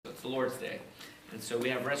It's the Lord's Day. And so we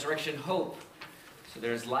have resurrection hope. So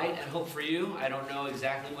there's light and hope for you. I don't know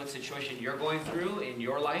exactly what situation you're going through in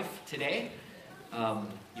your life today.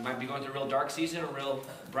 You might be going through a real dark season, a real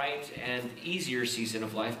bright and easier season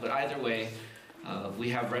of life. But either way, we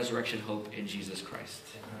have resurrection hope in Jesus Christ.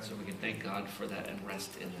 So we can thank God for that and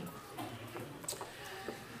rest in Him.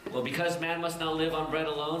 Well, because man must not live on bread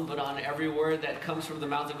alone, but on every word that comes from the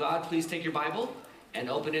mouth of God, please take your Bible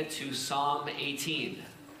and open it to Psalm 18.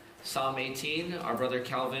 Psalm 18, our brother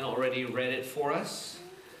Calvin already read it for us.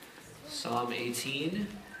 Psalm 18.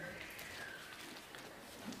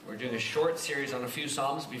 We're doing a short series on a few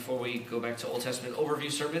Psalms before we go back to Old Testament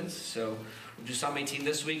overview sermons. So we'll do Psalm 18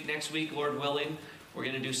 this week. Next week, Lord willing, we're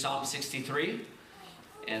going to do Psalm 63.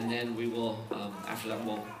 And then we will, after that,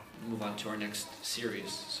 we'll move on to our next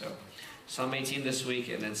series. So Psalm 18 this week,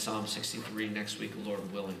 and then Psalm 63 next week,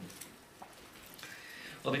 Lord willing.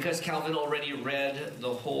 Well, because Calvin already read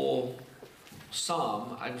the whole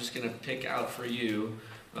psalm, I'm just going to pick out for you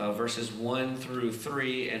verses 1 through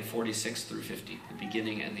 3 and 46 through 50, the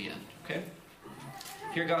beginning and the end. Okay?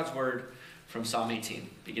 Hear God's word from Psalm 18,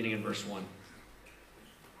 beginning in verse 1.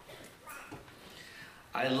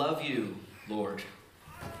 I love you, Lord,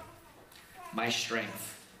 my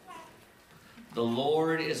strength. The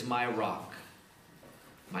Lord is my rock,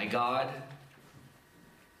 my God,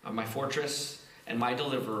 my fortress, and my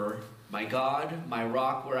deliverer, my God, my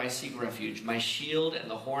rock where I seek refuge, my shield and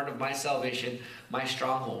the horn of my salvation, my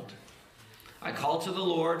stronghold. I called to the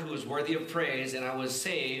Lord who is worthy of praise, and I was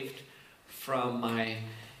saved from my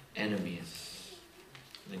enemies.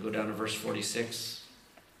 And then go down to verse 46.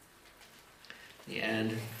 The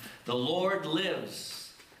end. The Lord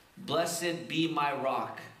lives. Blessed be my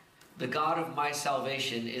rock. The God of my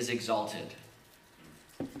salvation is exalted.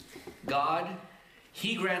 God,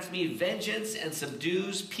 He grants me vengeance and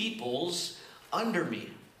subdues peoples under me.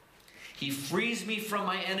 He frees me from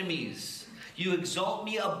my enemies. You exalt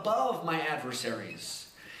me above my adversaries.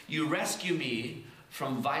 You rescue me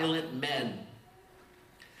from violent men.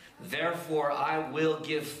 Therefore, I will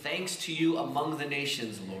give thanks to you among the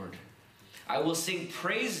nations, Lord. I will sing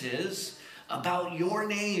praises about your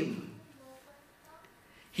name.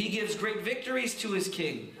 He gives great victories to his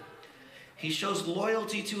king. He shows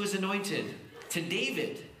loyalty to his anointed, to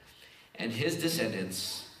David and his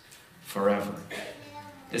descendants forever.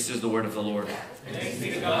 This is the word of the Lord. Thanks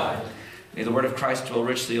be to God. May the word of Christ dwell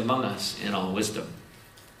richly among us in all wisdom.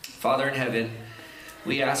 Father in heaven,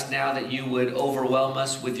 we ask now that you would overwhelm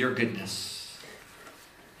us with your goodness.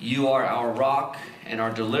 You are our rock and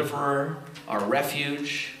our deliverer, our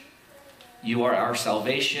refuge. You are our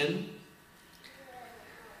salvation.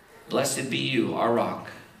 Blessed be you, our rock.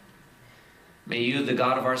 May you, the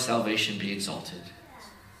God of our salvation, be exalted.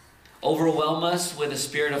 Overwhelm us with a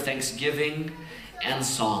spirit of thanksgiving and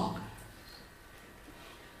song.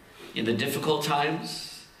 In the difficult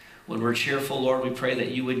times, when we're cheerful, Lord, we pray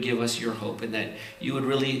that you would give us your hope and that you would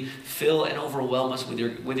really fill and overwhelm us with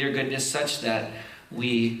your goodness such that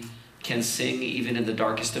we can sing even in the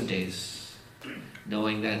darkest of days,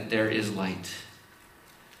 knowing that there is light.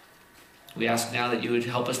 We ask now that you would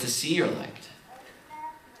help us to see your light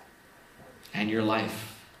and your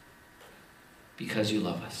life because you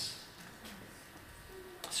love us.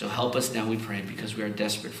 So help us now, we pray, because we are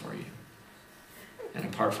desperate for you. And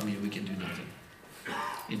apart from you, we can do nothing.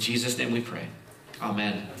 In Jesus' name we pray.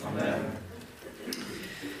 Amen. Amen.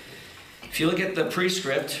 If you look at the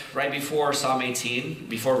prescript right before Psalm 18,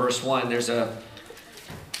 before verse 1, there's a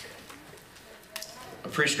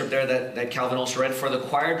prescript there that Calvin also read. For the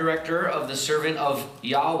choir director of the servant of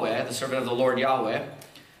Yahweh, the servant of the Lord Yahweh,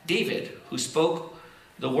 David, who spoke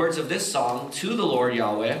the words of this song to the Lord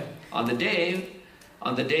Yahweh on the day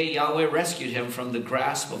Yahweh rescued him from the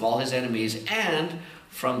grasp of all his enemies and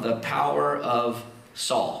from the power of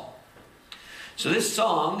Saul. So this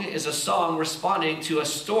song is a song responding to a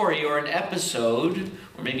story or an episode,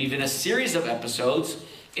 or maybe even a series of episodes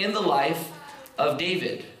in the life of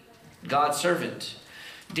David, God's servant.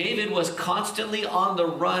 David was constantly on the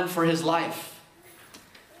run for his life.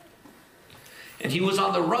 And he was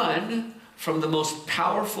on the run from the most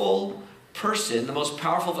powerful person, the most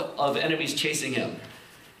powerful of enemies chasing him,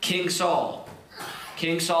 King Saul.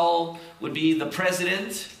 King Saul would be the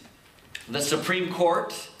president, the Supreme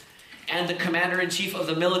Court, and the commander-in-chief of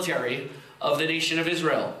the military of the nation of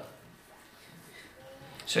Israel.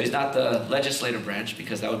 So he's not the legislative branch,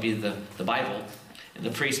 because that would be the Bible and the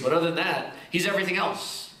priest. But other than that, he's everything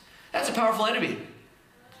else. That's a powerful enemy.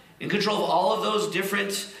 In control of all of those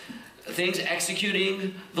different things,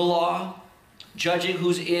 executing the law, judging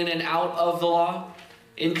who's in and out of the law,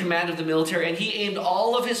 in command of the military, and he aimed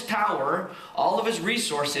all of his power, all of his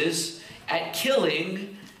resources at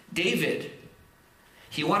killing David.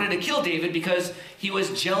 He wanted to kill David because he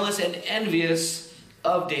was jealous and envious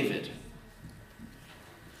of David.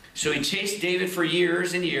 So he chased David for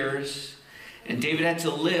years and years, and David had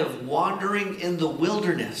to live wandering in the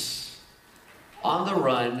wilderness, on the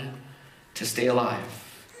run, to stay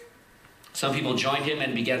alive. Some people joined him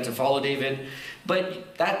and began to follow David,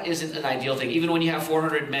 but that isn't an ideal thing. Even when you have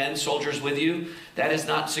 400 men, soldiers with you, that is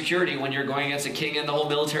not security when you're going against a king and the whole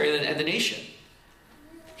military and the nation.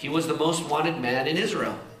 He was the most wanted man in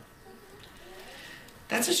Israel.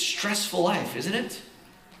 That's a stressful life, isn't it?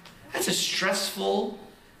 That's a stressful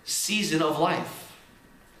season of life.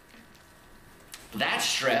 That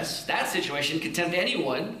stress, that situation can tempt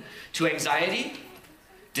anyone to anxiety,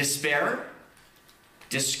 despair,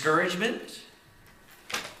 discouragement,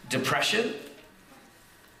 depression,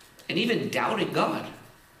 and even doubting God.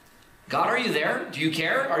 God, are you there? Do you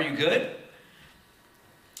care? Are you good?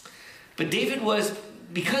 But David was,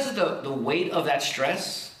 because of the weight of that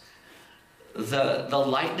stress, the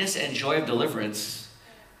lightness and joy of deliverance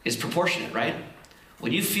is proportionate, right?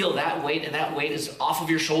 When you feel that weight and that weight is off of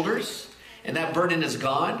your shoulders and that burden is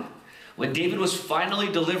gone, when David was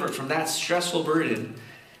finally delivered from that stressful burden,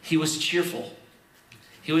 he was cheerful.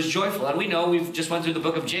 He was joyful. And we know, we've just went through the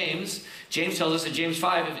book of James. James tells us in James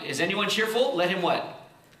 5, is anyone cheerful? Let him what?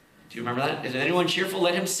 Do you remember that? Is anyone cheerful?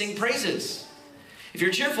 Let him sing praises. If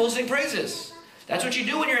you're cheerful, sing praises. That's what you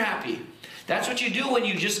do when you're happy. That's what you do when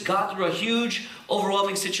you just got through a huge,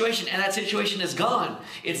 overwhelming situation, and that situation is gone.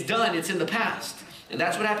 It's done. It's in the past. And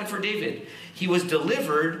that's what happened for David. He was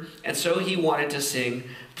delivered, and so he wanted to sing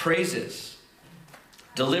praises.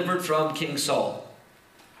 Delivered from King Saul.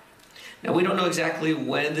 Now, we don't know exactly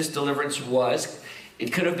when this deliverance was.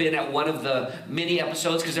 It could have been at one of the many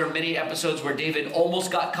episodes, because there are many episodes where David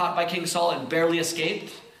almost got caught by King Saul and barely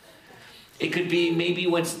escaped. It could be maybe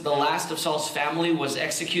when the last of Saul's family was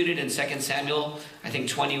executed in 2 Samuel, I think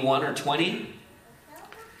 21 or 20.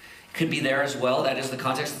 It could be there as well. That is the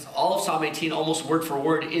context. All of Psalm 18, almost word for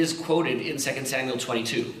word, is quoted in 2 Samuel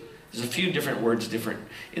 22. There's a few different words different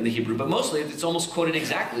in the Hebrew, but mostly it's almost quoted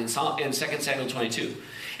exactly in 2 Samuel 22.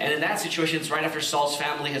 And in that situation, it's right after Saul's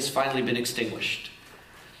family has finally been extinguished.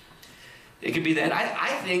 It could be that. I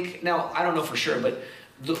think, now I don't know for sure, but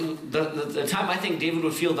the time I think David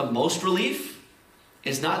would feel the most relief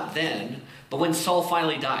is not then, but when Saul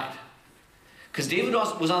finally died. Because David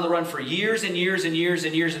was on the run for years and years and years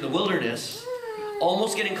and years in the wilderness,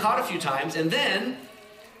 almost getting caught a few times, and then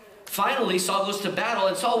finally Saul goes to battle,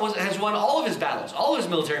 and Saul has won all of his battles, all of his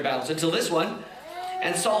military battles until this one,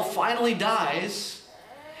 and Saul finally dies,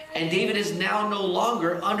 and David is now no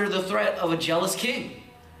longer under the threat of a jealous king.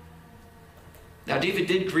 Now, David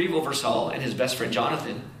did grieve over Saul and his best friend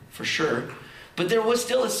Jonathan, for sure, but there was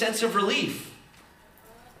still a sense of relief.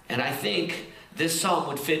 And I think this psalm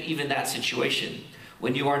would fit even that situation,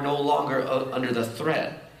 when you are no longer under the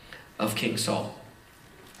threat of King Saul.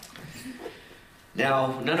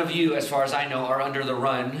 Now, none of you, as far as I know, are on the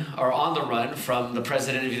run from the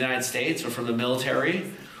President of the United States, or from the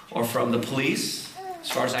military, or from the police, as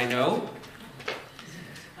far as I know.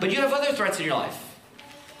 But you have other threats in your life.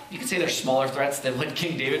 You could say they're smaller threats than what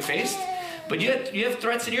King David faced, but you have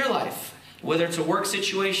threats in your life, whether it's a work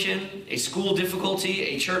situation, a school difficulty,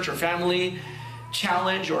 a church or family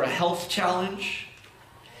challenge, or a health challenge.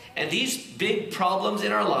 And these big problems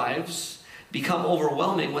in our lives become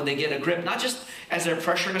overwhelming when they get a grip, not just as they're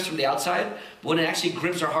pressuring us from the outside, but when it actually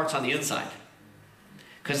grips our hearts on the inside.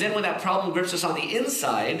 Because then when that problem grips us on the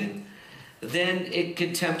inside, then it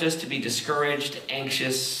can tempt us to be discouraged,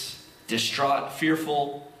 anxious, distraught,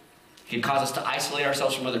 fearful. It can cause us to isolate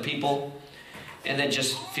ourselves from other people, and then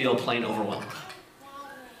just feel plain overwhelmed.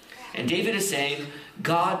 And David is saying,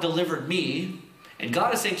 God delivered me, and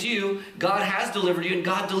God is saying to you, God has delivered you, and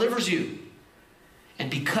God delivers you.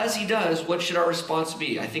 And because he does, what should our response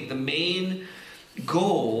be? I think the main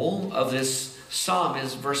goal of this psalm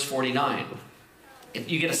is verse 49.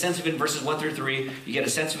 You get a sense of it in verses 1 through 3. You get a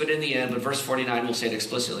sense of it in the end, but verse 49 will say it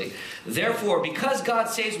explicitly. Therefore, because God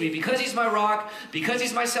saves me, because he's my rock, because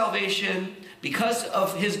he's my salvation, because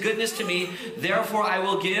of his goodness to me, therefore I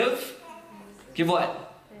will give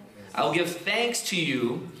what? I will give thanks to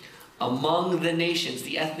you among the nations,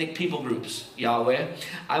 the ethnic people groups, Yahweh.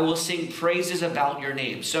 I will sing praises about your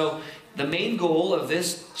name. So the main goal of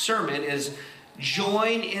this sermon is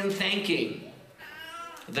join in thanking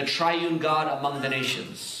the triune God among the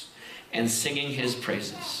nations and singing his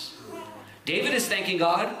praises. David is thanking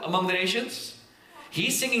God among the nations.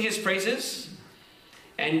 He's singing his praises.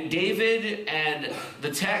 And David and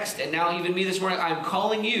the text, and now even me this morning, I'm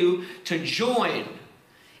calling you to join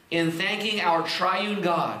in thanking our triune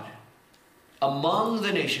God among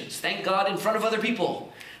the nations. Thank God in front of other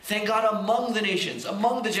people. Thank God among the nations,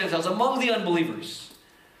 among the Gentiles, among the unbelievers.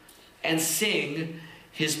 And sing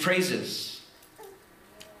his praises.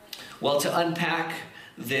 Well, to unpack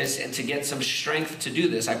this and to get some strength to do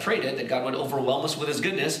this, I prayed that God would overwhelm us with his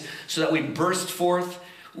goodness so that we burst forth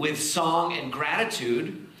with song and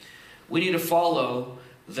gratitude. We need to follow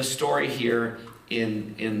the story here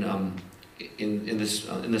in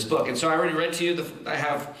this book. And so I already read to you, I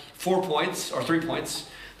have 4 points, or 3 points.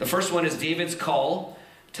 The first one is David's call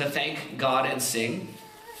to thank God and sing.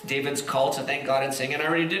 David's call to thank God and sing. And I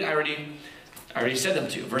already said them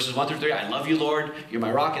to you. Verses 1 through 3, I love you, Lord, you're my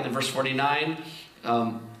rock. And then verse 49,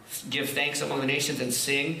 give thanks among the nations and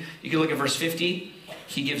sing. You can look at verse 50.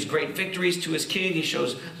 He gives great victories to his king. He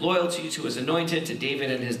shows loyalty to his anointed, to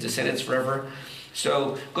David and his descendants forever.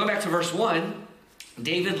 So going back to verse 1,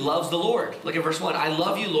 David loves the Lord. Look at verse 1. I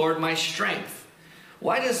love you, Lord, my strength.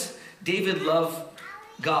 Why does David love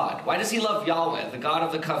God? Why does he love Yahweh, the God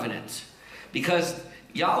of the covenant? Because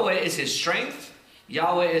Yahweh is his strength.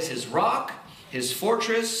 Yahweh is his rock, his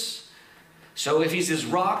fortress. So if he's his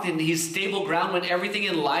rock, then he's stable ground when everything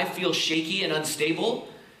in life feels shaky and unstable.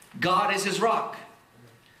 God is his rock.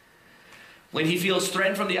 When he feels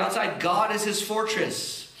threatened from the outside, God is his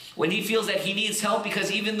fortress. When he feels that he needs help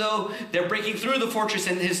because even though they're breaking through the fortress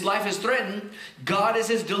and his life is threatened, God is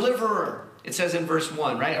his deliverer. It says in verse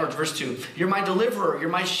 1, right? Or verse 2, you're my deliverer, you're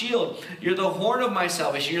my shield, you're the horn of my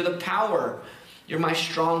salvation, you're the power, you're my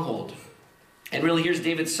stronghold. And really here's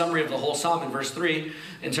David's summary of the whole psalm in verse 3,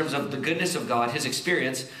 in terms of the goodness of God, his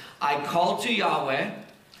experience. I called to Yahweh,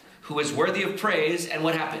 who is worthy of praise, and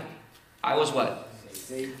what happened? I was what?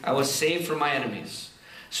 I was saved from my enemies.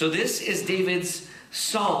 So this is David's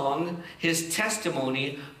song, his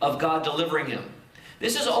testimony of God delivering him.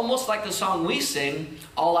 This is almost like the song we sing,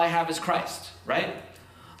 All I Have is Christ, right?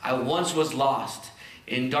 I once was lost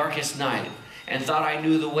in darkest night and thought I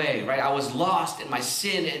knew the way, right? I was lost in my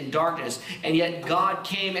sin and darkness, and yet God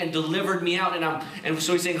came and delivered me out, and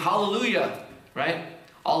so we sing hallelujah, right?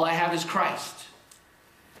 All I have is Christ.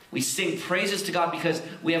 We sing praises to God because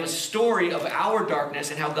we have a story of our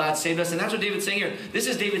darkness and how God saved us. And that's what David's saying here. This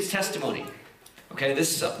is David's testimony. Okay,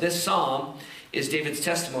 this psalm is David's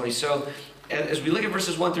testimony. So as we look at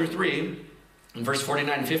verses 1 through 3, in verse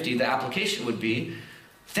 49 and 50, the application would be,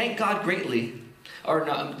 thank God greatly. Or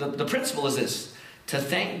no, the principle is this. To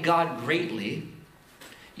thank God greatly,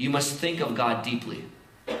 you must think of God deeply.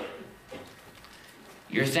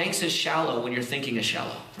 Your thanks is shallow when your thinking is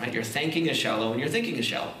shallow, right? Your thanking is shallow when your thinking is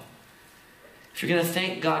shallow. If you're going to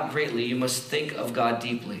thank God greatly, you must think of God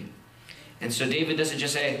deeply. And so David doesn't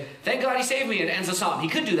just say, thank God he saved me, and ends the psalm. He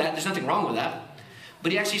could do that. There's nothing wrong with that.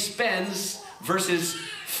 But he actually spends verses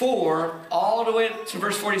 4 all the way to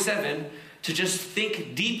verse 47 to just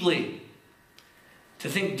think deeply. To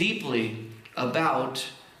think deeply about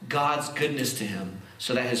God's goodness to him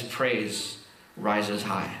so that his praise rises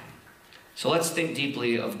high. So let's think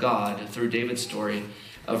deeply of God through David's story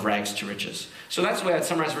of rags to riches. So that's the way I'd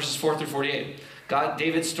summarize verses 4 through 48.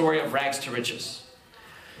 David's story of rags to riches.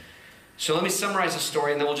 So let me summarize the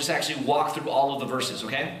story, and then we'll just actually walk through all of the verses,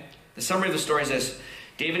 okay? The summary of the story is this.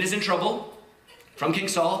 David is in trouble from King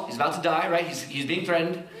Saul. He's about to die, right? He's being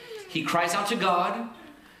threatened. He cries out to God.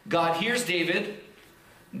 God hears David.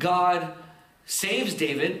 God saves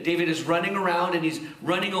David. David is running around and he's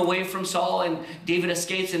running away from Saul, and David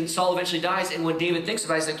escapes and Saul eventually dies. And when David thinks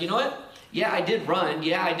about it, he's like, you know what? Yeah, I did run.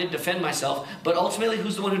 Yeah, I did defend myself. But ultimately,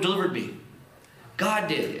 who's the one who delivered me? God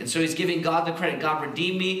did. And so he's giving God the credit. God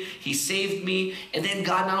redeemed me. He saved me. And then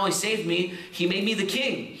God not only saved me, he made me the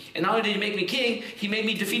king. And not only did he make me king, he made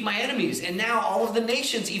me defeat my enemies. And now all of the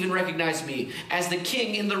nations even recognize me as the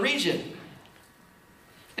king in the region.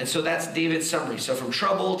 And so that's David's summary. So from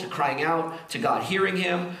trouble to crying out, to God hearing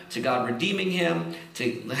him, to God redeeming him,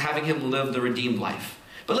 to having him live the redeemed life.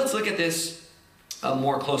 But let's look at this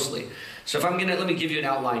more closely. So let me give you an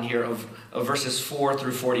outline here of verses 4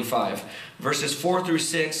 through 45. Verses 4 through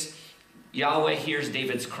 6, Yahweh hears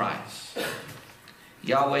David's cries.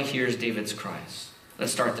 Yahweh hears David's cries.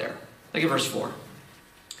 Let's start there. Look at verse 4.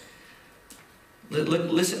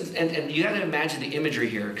 Listen, and you got to imagine the imagery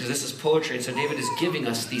here, because this is poetry, and so David is giving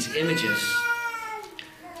us these images.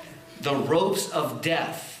 The ropes of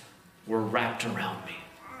death were wrapped around me.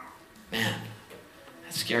 Man,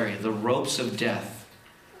 that's scary. The ropes of death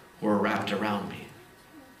were wrapped around me.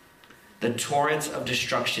 The torrents of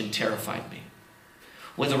destruction terrified me.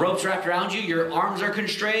 With the ropes wrapped around you, your arms are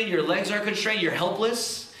constrained, your legs are constrained, you're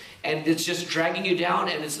helpless. and it's just dragging you down,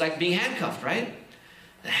 and it's like being handcuffed, right?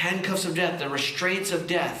 The handcuffs of death, the restraints of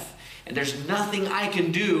death. And there's nothing I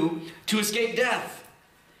can do to escape death.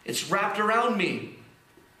 It's wrapped around me.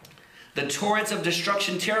 The torrents of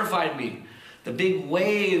destruction terrified me. The big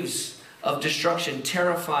waves of destruction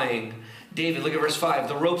terrifying David. Look at verse 5.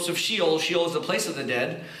 The ropes of Sheol. Sheol is the place of the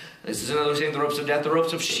dead. This is another way of saying the ropes of death. The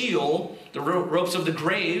ropes of Sheol, the ropes of the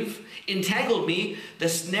grave, entangled me. The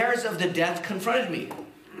snares of the death confronted me.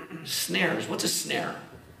 Snares. What's a snare?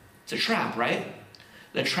 It's a trap, right?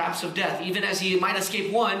 The traps of death. Even as he might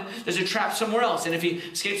escape one, there's a trap somewhere else. And if he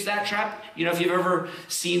escapes that trap, you know, if you've ever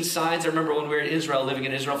seen signs, I remember when we were in Israel, living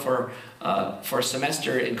in Israel for a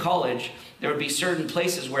semester in college, there would be certain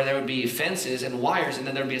places where there would be fences and wires, and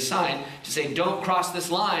then there would be a sign to say, don't cross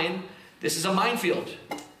this line. This is a minefield.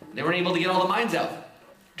 They weren't able to get all the mines out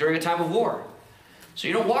during a time of war. So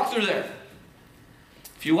you don't walk through there.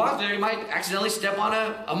 If you walk there, you might accidentally step on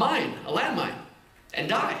a mine, a landmine, and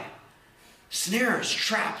die. Snares,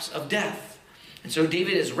 traps of death. And so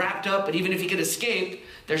David is wrapped up, but even if he could escape,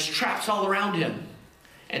 there's traps all around him.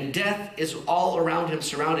 And death is all around him,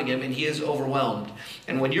 surrounding him, and he is overwhelmed.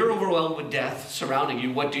 And when you're overwhelmed with death surrounding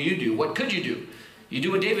you, what do? What could you do? You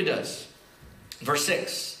do what David does. Verse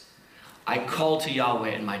 6, I called to Yahweh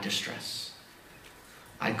in my distress.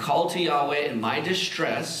 I called to Yahweh in my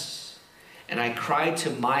distress, and I cried to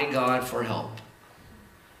my God for help.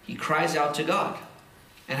 He cries out to God.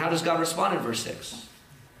 And how does God respond in verse 6?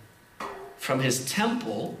 From his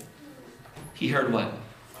temple, he heard what?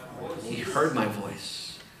 He heard my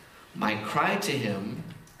voice. My cry to him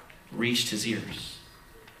reached his ears.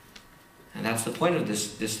 And that's the point of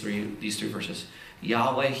these three verses.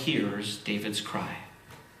 Yahweh hears David's cry.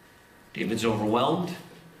 David's overwhelmed.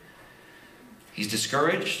 He's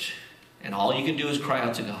discouraged. And all you can do is cry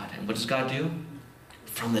out to God. And what does God do?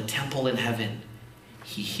 From the temple in heaven,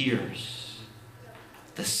 he hears.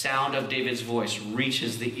 The sound of David's voice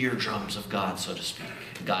reaches the eardrums of God, so to speak.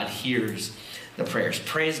 God hears the prayers.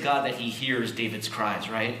 Praise God that he hears David's cries,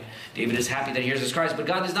 right? David is happy that he hears his cries, but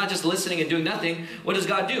God is not just listening and doing nothing. What does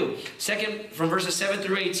God do? Second, from verses 7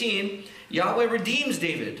 through 18, Yahweh redeems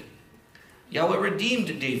David. Yahweh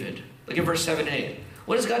redeemed David. Look at verse 7 and 8.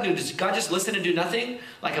 What does God do? Does God just listen and do nothing?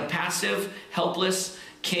 Like a passive, helpless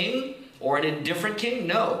king or an indifferent king?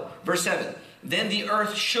 No. Verse 7. Then the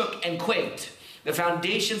earth shook and quaked. The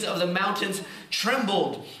foundations of the mountains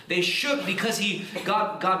trembled. They shook because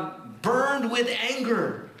God burned with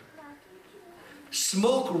anger.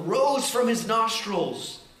 Smoke rose from his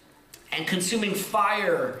nostrils, and consuming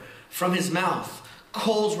fire from his mouth.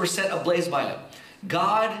 Coals were set ablaze by it.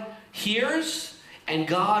 God hears, and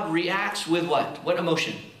God reacts with what? What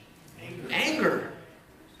emotion? Anger.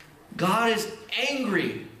 God is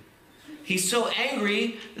angry. He's so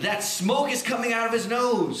angry that smoke is coming out of his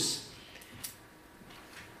nose.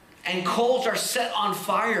 And coals are set on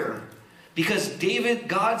fire because David,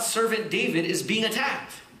 God's servant David, is being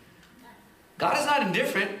attacked. God is not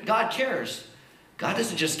indifferent. God cares. God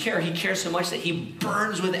doesn't just care. He cares so much that he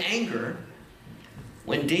burns with anger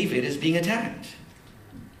when David is being attacked.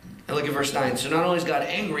 And look at verse 9. So not only is God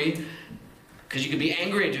angry, because you can be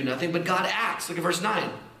angry and do nothing, but God acts. Look at verse 9.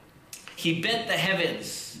 He bent the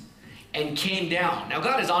heavens and came down. Now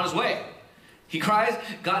God is on his way. He cries,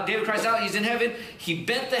 David cries out, he's in heaven. He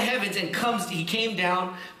bent the heavens and he came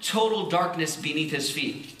down, total darkness beneath his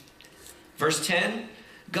feet. Verse 10,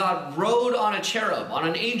 God rode on a cherub, on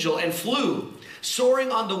an angel, and flew,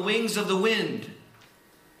 soaring on the wings of the wind.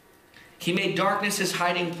 He made darkness his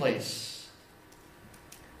hiding place.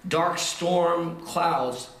 Dark storm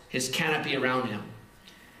clouds his canopy around him.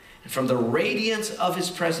 And from the radiance of his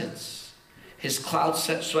presence, his clouds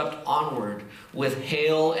swept onward with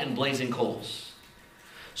hail and blazing coals.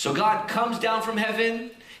 So God comes down from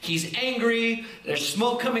heaven. He's angry. There's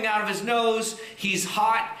smoke coming out of his nose. He's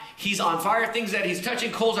hot. He's on fire. Things that he's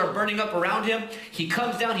touching, coals are burning up around him. He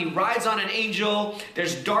comes down. He rides on an angel.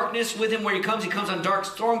 There's darkness with him where he comes. He comes on dark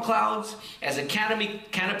storm clouds as a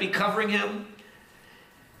canopy covering him.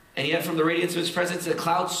 And yet from the radiance of his presence, the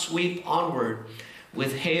clouds sweep onward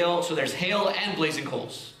with hail. So there's hail and blazing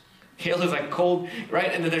coals. Hail is like cold,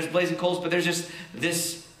 right? And then there's blazing coals, but there's just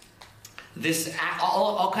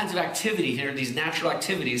all kinds of activity here, these natural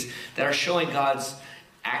activities that are showing God's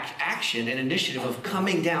action and initiative of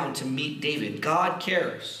coming down to meet David. God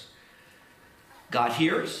cares. God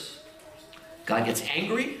hears. God gets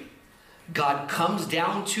angry. God comes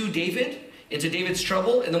down to David, into David's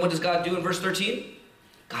trouble. And then what does God do in verse 13?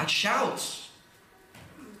 God shouts.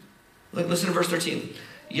 Listen to verse 13.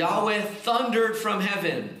 Yahweh thundered from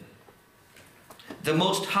heaven. The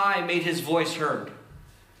Most High made his voice heard.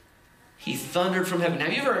 He thundered from heaven.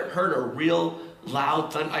 Have you ever heard a real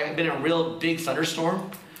loud thunder? I've been in a real big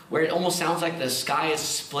thunderstorm where it almost sounds like the sky is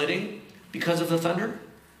splitting because of the thunder.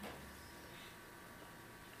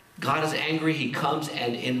 God is angry. He comes,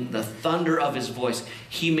 and in the thunder of his voice,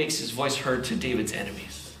 he makes his voice heard to David's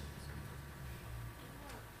enemies.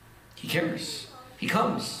 He cares. He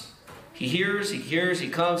comes. He hears, he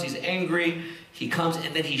comes, he's angry, he comes,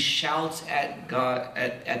 and then he shouts at God,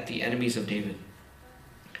 at the enemies of David.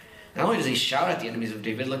 Not only does he shout at the enemies of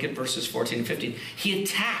David, look at verses 14 and 15. He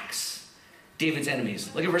attacks David's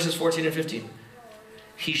enemies. Look at verses 14 and 15.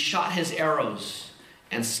 He shot his arrows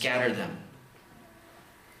and scattered them.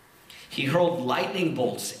 He hurled lightning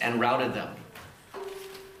bolts and routed them.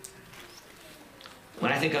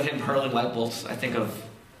 When I think of him hurling light bolts, I think of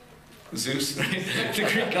Zeus, right? The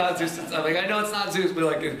Greek god Zeus. I'm like, I know it's not Zeus, but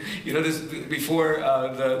like, you know, this before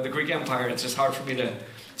the Greek Empire, it's just hard for me to,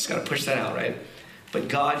 just got to push that out, right? But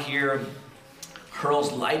God here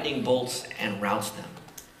hurls lightning bolts and routs them.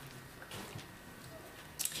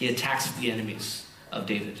 He attacks the enemies of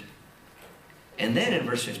David. And then in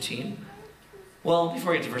verse 15, well,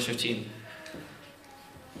 before we get to verse 15,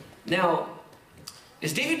 now,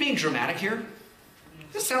 is David being dramatic here?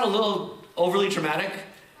 Does this sound a little overly dramatic?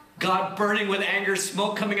 God burning with anger,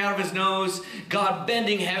 smoke coming out of his nose, God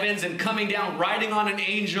bending heavens and coming down, riding on an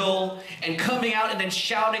angel, and coming out and then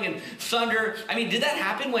shouting and thunder. I mean, did that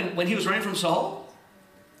happen when he was running from Saul?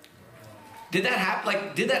 Did that happen?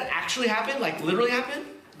 Like, did that actually happen? Like, literally happen?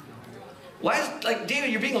 Why is, like,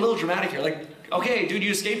 David, you're being a little dramatic here. Like, okay, dude,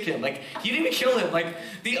 you escaped him. Like, you didn't even kill him. Like,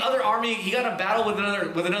 the other army, he got a battle with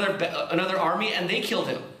another army, and they killed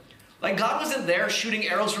him. Like, God wasn't there shooting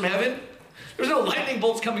arrows from heaven. There's no lightning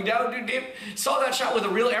bolts coming down. Dude, Dave saw that shot with a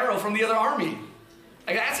real arrow from the other army.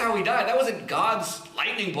 Like, that's how he died. That wasn't God's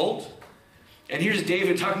lightning bolt. And here's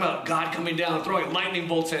David talking about God coming down, throwing lightning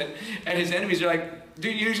bolts at his enemies. You're like,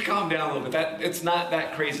 dude, you just calm down a little bit. It's not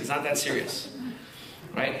that crazy. It's not that serious.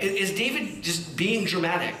 Right? Is David just being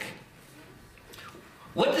dramatic?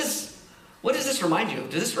 What does this remind you of?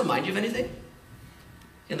 Does this remind you of anything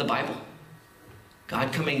in the Bible?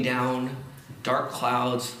 God coming down, dark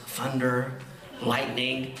clouds, thunder,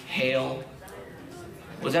 lightning, hail.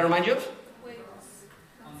 What does that remind you of?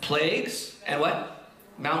 Plagues. And what?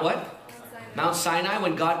 Mount what? Mount Sinai,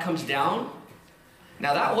 when God comes down.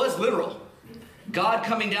 Now that was literal. God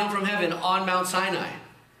coming down from heaven on Mount Sinai.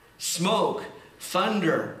 Smoke,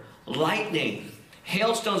 thunder, lightning,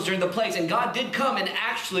 hailstones during the plagues. And God did come and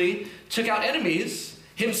actually took out enemies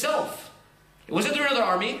himself. It wasn't through another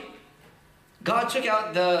army. God took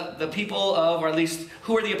out the people of, or at least,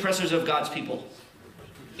 who are the oppressors of God's people?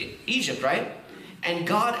 Egypt, right? And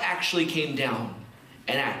God actually came down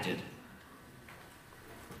and acted.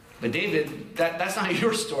 But David, that's not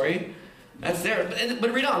your story. That's there.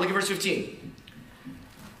 But read on, look at verse 15.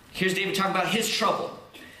 Here's David talking about his trouble.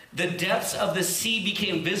 The depths of the sea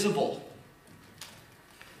became visible.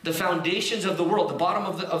 The foundations of the world, the bottom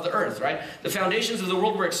of the earth, right? The foundations of the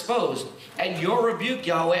world were exposed. At your rebuke,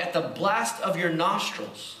 Yahweh, at the blast of your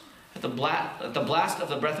nostrils. At the blast of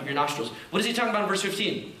the breath of your nostrils. What is he talking about in verse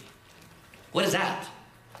 15? What is that?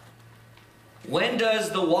 When does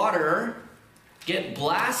the water get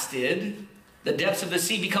blasted, the depths of the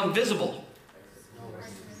sea become visible?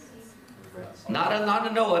 Not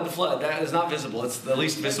in Noah and the flood. That is not visible. It's the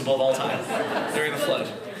least visible of all time during the flood.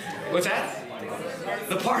 What's that?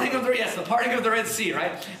 The parting of the Red Sea,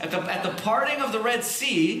 right? At the parting of the Red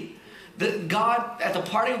Sea, the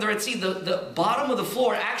bottom of the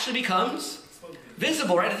floor actually becomes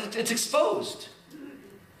visible, right? It's exposed.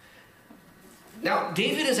 Now,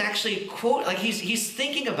 David is actually he's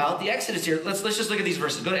thinking about the Exodus here. Let's just look at these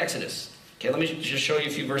verses. Go to Exodus. Okay, let me just show you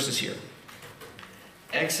a few verses here.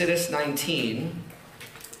 Exodus 19,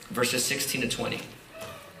 verses 16 to 20.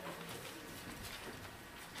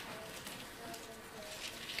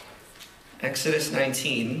 Exodus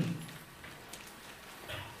 19.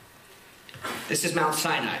 This is Mount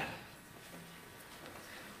Sinai.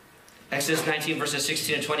 Exodus 19, verses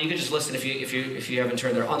 16 and 20. You can just listen if you haven't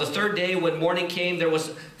turned there. On the third day, when morning came, there was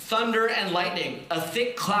thunder and lightning, a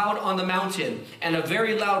thick cloud on the mountain, and a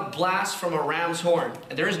very loud blast from a ram's horn.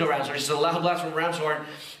 And there is no ram's horn, it's just a loud blast from a ram's horn,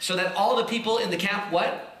 so that all the people in the camp,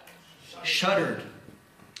 what? Shuddered.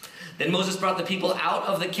 Then Moses brought the people out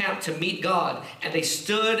of the camp to meet God, and they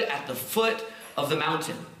stood at the foot of the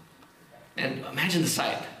mountain. And imagine the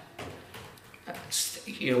sight.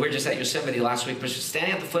 You know, we were just at Yosemite last week, but just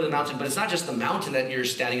standing at the foot of the mountain. But it's not just the mountain that you're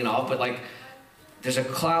standing in awe of, but like there's a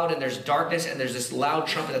cloud and there's darkness and there's this loud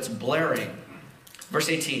trumpet that's blaring. Verse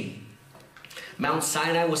 18. Mount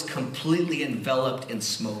Sinai was completely enveloped in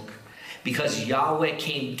smoke. because Yahweh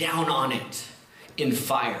came down on it in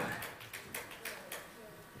fire.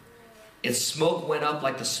 Its smoke went up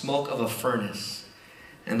like the smoke of a furnace,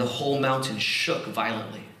 and the whole mountain shook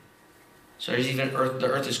violently. So there's even the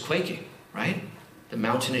earth is quaking, right? The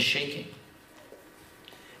mountain is shaking.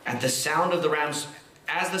 As the sound of the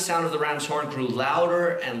ram's horn grew louder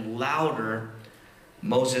and louder,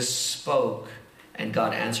 Moses spoke, and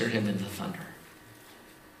God answered him in the thunder.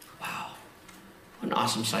 Wow. What an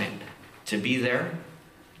awesome sight to be there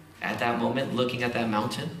at that moment, looking at that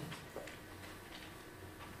mountain.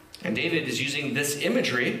 And David is using this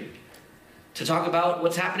imagery to talk about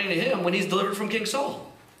what's happening to him when he's delivered from King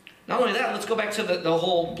Saul. Not only that, let's go back to the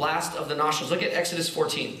whole blast of the nostrils. Look at Exodus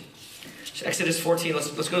 14. So Exodus 14,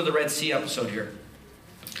 let's go to the Red Sea episode here.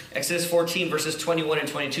 Exodus 14 verses 21 and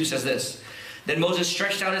 22 says this. Then Moses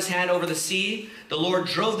stretched out his hand over the sea. The Lord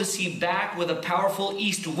drove the sea back with a powerful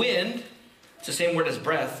east wind. It's the same word as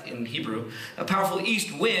breath in Hebrew. A powerful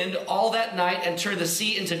east wind all that night and turned the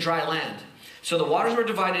sea into dry land. So the waters were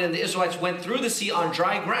divided, and the Israelites went through the sea on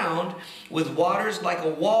dry ground, with waters like a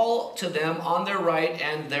wall to them on their right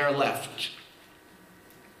and their left.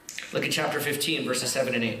 Look at chapter 15, verses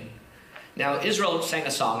 7 and 8. Now, Israel sang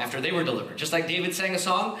a song after they were delivered. Just like David sang a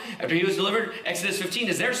song after he was delivered, Exodus 15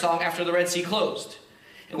 is their song after the Red Sea closed.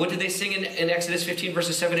 And what did they sing in Exodus 15,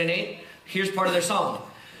 verses 7 and 8? Here's part of their song.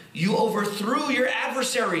 You overthrew your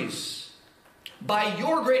adversaries by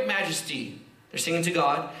your great majesty. They're singing to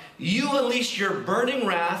God. You unleashed your burning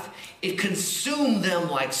wrath. It consumed them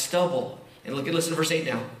like stubble. And listen to verse 8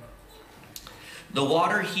 now. The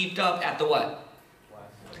water heaped up at the what?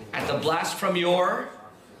 At the blast from your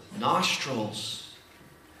nostrils.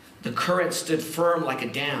 The current stood firm like a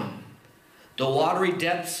dam. The watery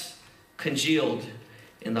depths congealed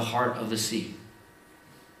in the heart of the sea.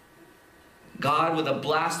 God, with a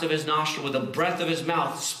blast of his nostril, with a breath of his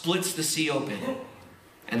mouth, splits the sea open.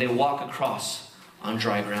 And they walk across on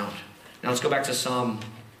dry ground. Now let's go back to Psalm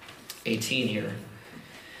 18 here.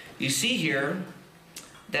 You see here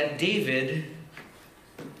that David,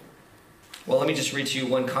 well, let me just read to you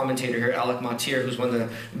one commentator here, Alec Matir, who's one of the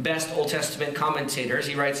best Old Testament commentators.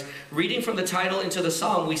 He writes, reading from the title into the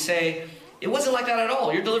psalm, we say, it wasn't like that at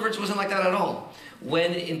all. Your deliverance wasn't like that at all.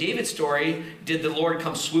 When in David's story, did the Lord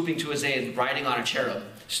come swooping to his aid, riding on a cherub?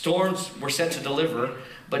 Storms were sent to deliver,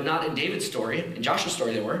 but not in David's story. In Joshua's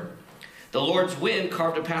story they were. The Lord's wind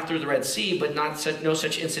carved a path through the Red Sea, but no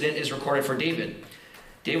such incident is recorded for David.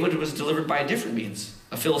 David was delivered by a different means.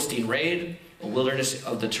 A Philistine raid, a wilderness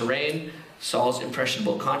of the terrain, Saul's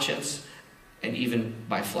impressionable conscience, and even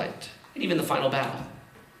by flight. And even the final battle.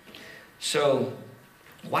 So,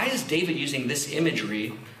 why is David using this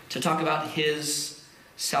imagery to talk about his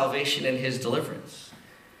salvation and his deliverance?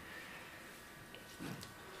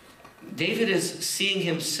 David is seeing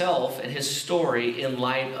himself and his story in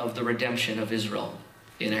light of the redemption of Israel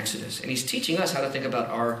in Exodus. And he's teaching us how to think about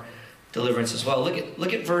our deliverance as well.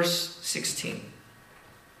 Look at verse 16.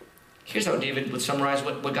 Here's how David would summarize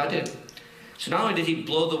what God did. So not only did he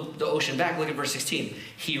blow the ocean back, look at verse 16.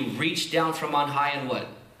 He reached down from on high and what?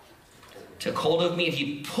 Took hold of me, and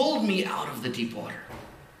he pulled me out of the deep water.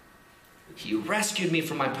 He rescued me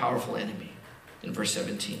from my powerful enemy. In verse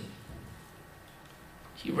 17.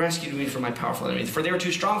 He rescued me from my powerful enemy. For they were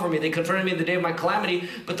too strong for me. They confronted me in the day of my calamity,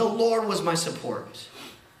 but the Lord was my support.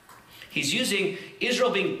 He's using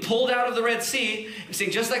Israel being pulled out of the Red Sea, and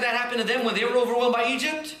saying just like that happened to them when they were overwhelmed by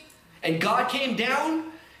Egypt, and God came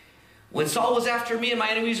down. When Saul was after me and my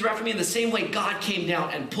enemies were after me, in the same way God came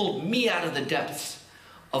down and pulled me out of the depths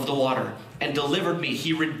of the water and delivered me.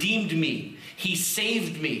 He redeemed me. He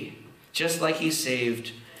saved me, just like he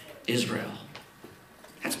saved Israel.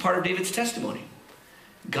 That's part of David's testimony.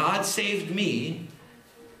 God saved me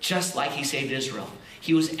just like he saved Israel.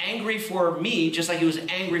 He was angry for me just like he was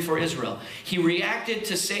angry for Israel. He reacted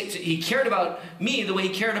he cared about me the way he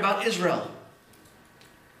cared about Israel.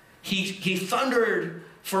 He thundered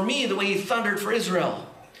for me the way he thundered for Israel.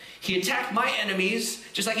 He attacked my enemies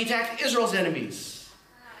just like he attacked Israel's enemies.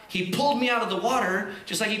 He pulled me out of the water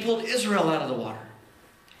just like he pulled Israel out of the water.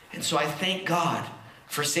 And so I thank God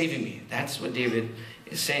for saving me. That's what David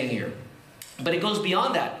is saying here. But it goes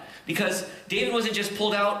beyond that, because David wasn't just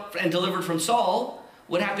pulled out and delivered from Saul.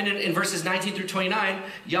 What happened in verses 19 through 29,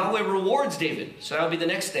 Yahweh rewards David. So that would be the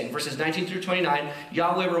next thing. Verses 19 through 29,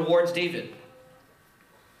 Yahweh rewards David.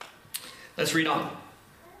 Let's read on.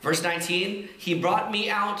 Verse 19, he brought me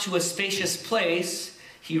out to a spacious place.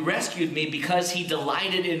 He rescued me because he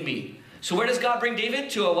delighted in me. So where does God bring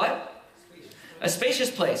David? To a what? A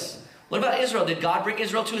spacious place. What about Israel? Did God bring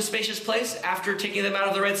Israel to a spacious place after taking them out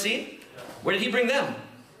of the Red Sea? Where did he bring them?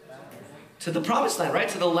 To the promised land, right?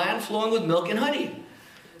 To the land flowing with milk and honey.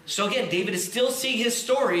 So again, David is still seeing his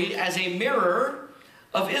story as a mirror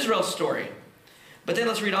of Israel's story. But then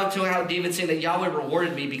let's read on to how David's saying that Yahweh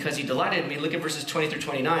rewarded me because he delighted in me. Look at verses 20 through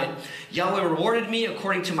 29. Yahweh rewarded me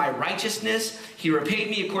according to my righteousness. He repaid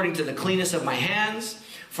me according to the cleanness of my hands.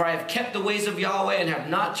 For I have kept the ways of Yahweh and have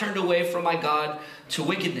not turned away from my God to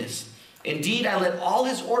wickedness. Indeed, I let all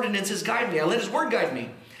his ordinances guide me. I let his word guide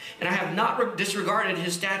me. And I have not disregarded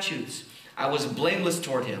his statutes. I was blameless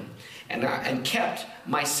toward him and kept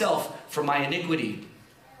myself from my iniquity.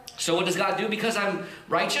 So what does God do? Because I'm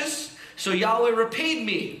righteous, so Yahweh repaid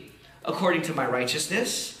me according to my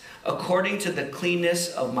righteousness, according to the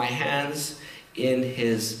cleanness of my hands in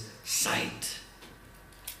his sight.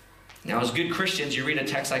 Now, as good Christians, you read a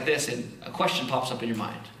text like this and a question pops up in your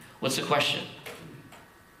mind. What's the question?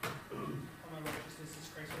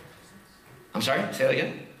 I'm sorry? Say that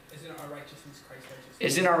again. Isn't our righteousness Christ's righteousness?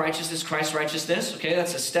 Isn't our righteousness Christ's righteousness? Okay,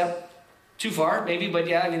 that's a step too far, maybe, but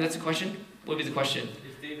yeah, I mean, that's a question. What would be the question?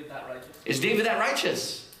 Is David that righteous? Is David that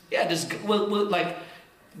righteous? Yeah, does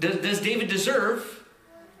David deserve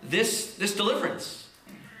this deliverance?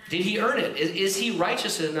 Did he earn it? Is he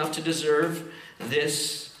righteous enough to deserve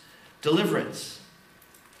this deliverance?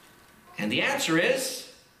 And the answer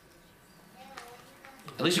is,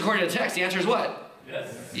 at least according to the text, the answer is what?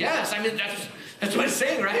 Yes. Yes, I mean, that's what it's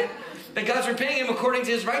saying, right? That God's repaying him according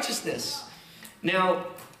to his righteousness. Now,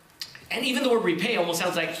 and even the word repay almost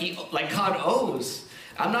sounds like God owes.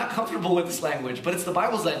 I'm not comfortable with this language, but it's the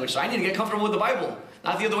Bible's language, so I need to get comfortable with the Bible,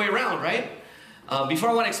 not the other way around, right? Before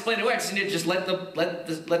I want to explain it away, I just need to just let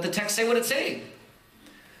the text say what it's saying.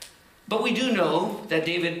 But we do know that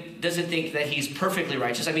David doesn't think that he's perfectly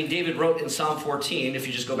righteous. I mean, David wrote in Psalm 14, if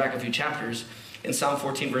you just go back a few chapters, in Psalm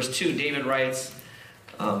 14 verse 2, David writes,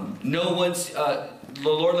 the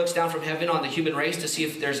Lord looks down from heaven on the human race to see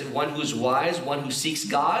if there's one who's wise, one who seeks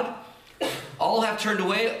God. All have turned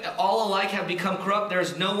away, all alike have become corrupt.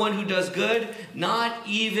 There's no one who does good, not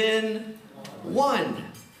even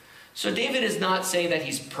one. So David is not saying that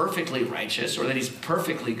he's perfectly righteous or that he's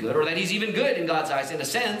perfectly good or that he's even good in God's eyes in a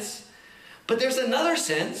sense. But there's another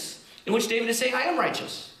sense in which David is saying, I am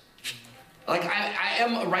righteous. Like I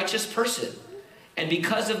am a righteous person. And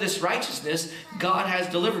because of this righteousness, God has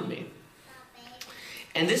delivered me.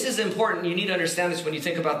 And this is important. You need to understand this when you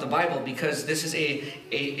think about the Bible, because this is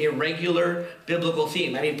a regular biblical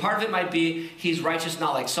theme. I mean, part of it might be he's righteous,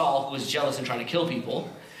 not like Saul, who was jealous and trying to kill people.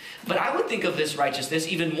 But I would think of this righteousness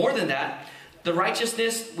even more than that. The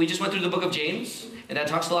righteousness, we just went through the book of James, and that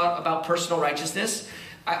talks a lot about personal righteousness.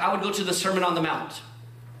 I would go to the Sermon on the Mount,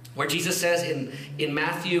 where Jesus says in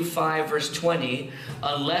Matthew 5, verse 20,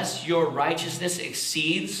 unless your righteousness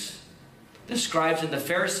exceeds the scribes and the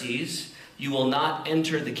Pharisees, you will not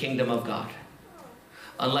enter the kingdom of God.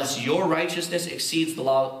 Unless your righteousness exceeds the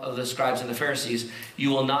law of the scribes and the Pharisees, you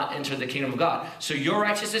will not enter the kingdom of God. So your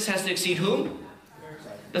righteousness has to exceed whom?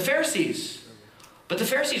 The Pharisees. But the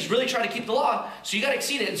Pharisees really try to keep the law, so you got to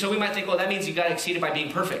exceed it. And so we might think, well, that means you got to exceed it by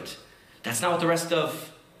being perfect. That's not what the rest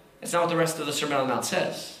of the Sermon on the Mount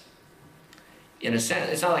says. In a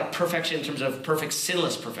sense, it's not like perfection in terms of perfect,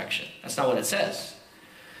 sinless perfection. That's not what it says.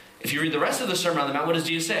 If you read the rest of the Sermon on the Mount, what does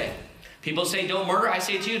Jesus say? People say, don't murder. I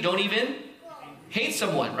say to you, don't even hate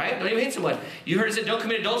someone, right? Don't even hate someone. You heard it said, don't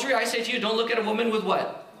commit adultery. I say to you, don't look at a woman with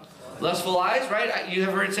what? Lustful eyes, right? You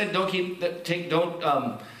have heard it said,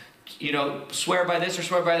 don't swear by this or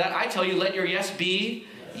swear by that. I tell you, let your yes be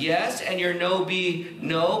yes and your no be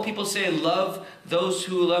no. People say, love those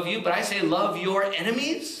who love you, but I say, love your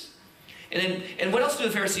enemies. And what else do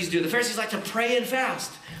the Pharisees do? The Pharisees like to pray and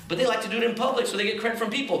fast, but they like to do it in public so they get credit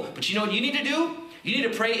from people. But you know what you need to do? You need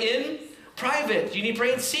to pray in private. You need to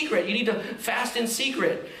pray in secret. You need to fast in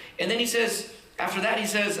secret. And then he says, after that, he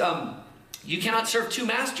says, you cannot serve two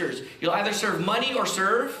masters. You'll either serve money or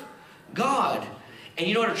serve God. And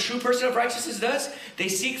you know what a true person of righteousness does? They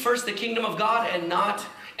seek first the kingdom of God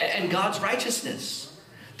and God's righteousness.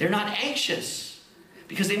 They're not anxious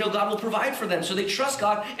because they know God will provide for them. So they trust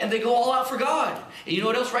God and they go all out for God. And you know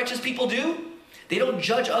what else righteous people do? They don't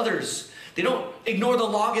judge others. They don't ignore the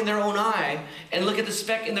log in their own eye and look at the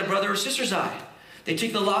speck in their brother or sister's eye. They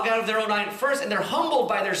take the log out of their own eye first, and they're humbled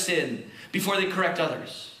by their sin before they correct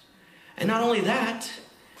others. And not only that,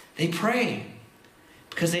 they pray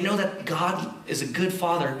because they know that God is a good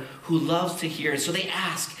Father who loves to hear. So they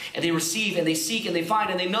ask, and they receive, and they seek, and they find,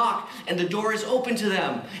 and they knock, and the door is open to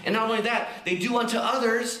them. And not only that, they do unto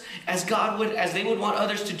others as they would want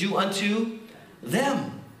others to do unto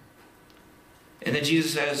them. And then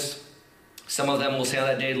Jesus says, some of them will say on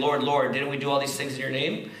that day, Lord, Lord, didn't we do all these things in your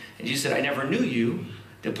name? And Jesus said, I never knew you.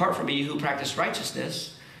 Depart from me, you who practice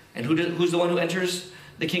righteousness, And who's the one who enters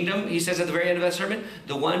the kingdom? He says at the very end of that sermon,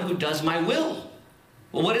 the one who does my will.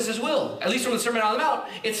 Well, what is his will? At least from the Sermon on the Mount,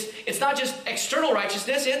 it's not just external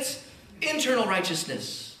righteousness, it's internal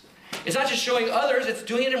righteousness. It's not just showing others, it's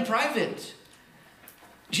doing it in private.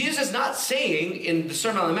 Jesus is not saying in the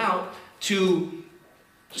Sermon on the Mount to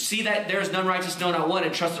see that there is none righteous, no, not one,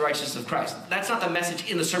 and trust the righteousness of Christ. That's not the message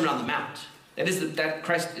in the Sermon on the Mount. That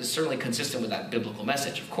Christ is certainly consistent with that biblical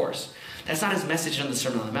message, of course. That's not his message in the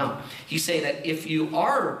Sermon on the Mount. He's saying that if you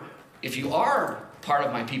are part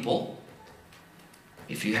of my people,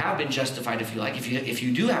 if you have been justified, if you like, if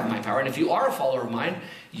you do have my power, and if you are a follower of mine,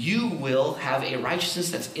 you will have a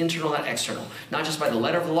righteousness that's internal, not external. Not just by the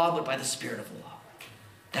letter of the law, but by the spirit of the law.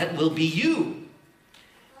 That will be you.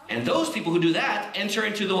 And those people who do that enter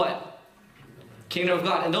into the what? Kingdom of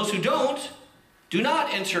God. And those who don't, do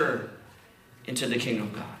not enter into the kingdom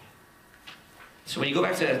of God. So when you go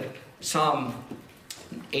back to Psalm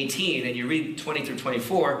 18 and you read 20 through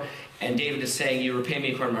 24, and David is saying, you repay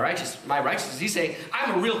me according to my righteousness. He's saying,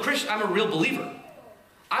 I'm a real Christian. I'm a real believer.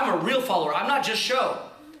 I'm a real follower. I'm not just show.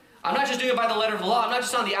 I'm not just doing it by the letter of the law. I'm not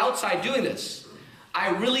just on the outside doing this. I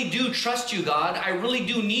really do trust you, God. I really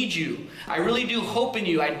do need you. I really do hope in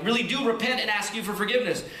you. I really do repent and ask you for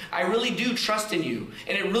forgiveness. I really do trust in you.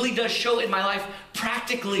 And it really does show in my life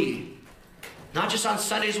practically. Not just on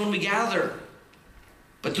Sundays when we gather,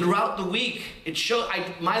 but throughout the week. It shows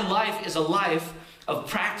my life is a life of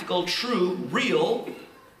practical, true, real,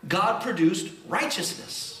 God-produced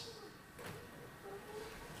righteousness.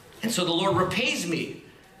 And so the Lord repays me.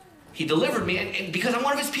 He delivered me, and because I'm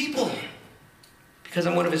one of his people. Because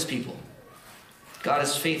I'm one of his people. God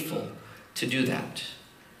is faithful to do that.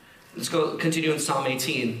 Let's continue in Psalm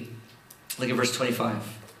 18. Look at verse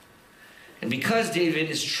 25. And because David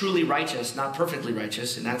is truly righteous, not perfectly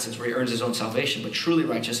righteous, in that sense where he earns his own salvation, but truly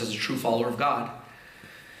righteous as a true follower of God.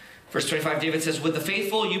 Verse 25, David says, with the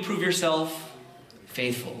faithful, you prove yourself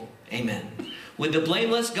faithful. Amen. With the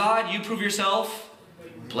blameless, God, you prove yourself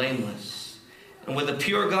blameless. And with the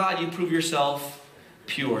pure God, you prove yourself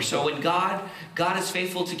pure. So when God is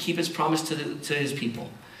faithful to keep his promise to his people.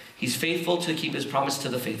 He's faithful to keep his promise to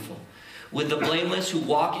the faithful. With the blameless who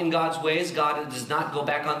walk in God's ways, God does not go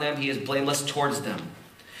back on them. He is blameless towards them.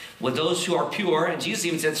 With those who are pure, and Jesus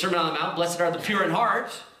even said, Sermon on the Mount, blessed are the pure in heart,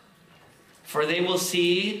 for they will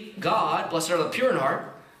see God. Blessed are the pure in heart.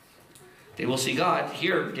 They will see God.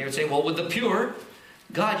 Here, David's saying, well, with the pure,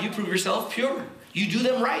 God, you prove yourself pure. You do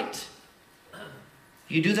them right.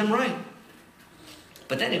 You do them right.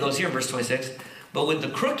 But then it goes here in verse 26, but with the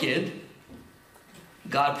crooked,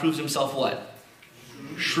 God proves himself what?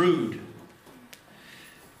 Shrewd.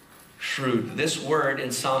 Shrewd. This word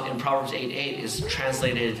in Proverbs 8:8 is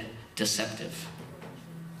translated deceptive.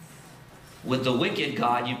 With the wicked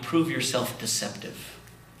God, you prove yourself deceptive.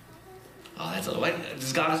 Oh, that's a little.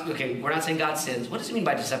 Does God? Okay, we're not saying God sins. What does it mean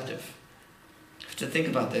by deceptive? You have to think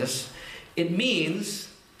about this. It means,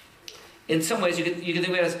 in some ways, you can think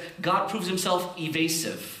of it as God proves himself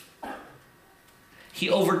evasive. He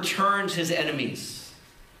overturns his enemies.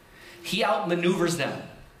 He outmaneuvers them.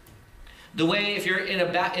 The way if you're in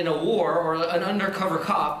a war or an undercover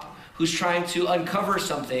cop who's trying to uncover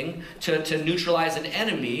something to neutralize an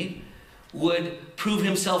enemy would prove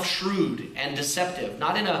himself shrewd and deceptive.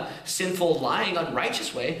 Not in a sinful, lying,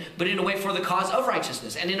 unrighteous way, but in a way for the cause of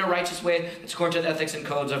righteousness. And in a righteous way that's according to the ethics and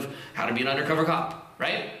codes of how to be an undercover cop,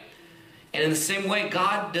 right? And in the same way,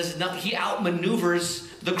 God does not, he outmaneuvers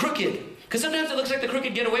the crooked. Because sometimes it looks like the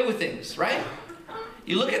crooked get away with things, right?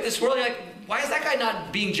 You look at this world, you're like, why is that guy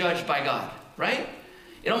not being judged by God, right?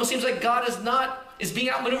 It almost seems like God is being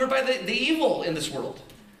outmaneuvered by the evil in this world.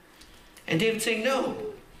 And David's saying, no.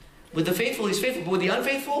 With the faithful, he's faithful. But with the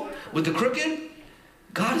unfaithful, with the crooked,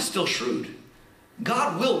 God is still shrewd.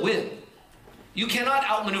 God will win. You cannot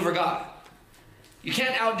outmaneuver God. You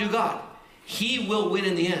can't outdo God. He will win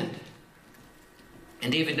in the end.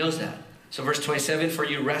 And David knows that. So verse 27, for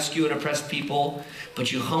you rescue an oppressed people,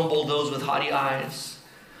 but you humble those with haughty eyes.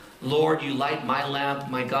 Lord, you light my lamp.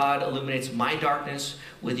 My God illuminates my darkness.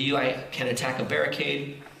 With you I can attack a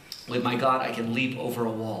barricade. With my God I can leap over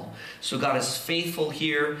a wall. So God is faithful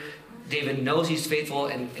here. David knows he's faithful,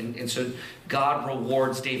 and so God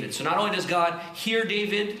rewards David. So not only does God hear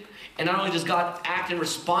David, and not only does God act in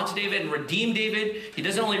response to David and redeem David, he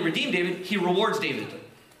doesn't only redeem David, he rewards David.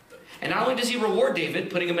 And not only does he reward David,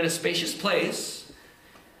 putting him in a spacious place,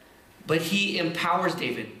 but he empowers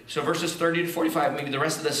David. So verses 30 to 45, maybe the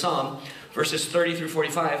rest of the psalm, verses 30 through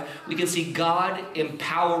 45, we can see God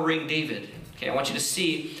empowering David. Okay, I want you to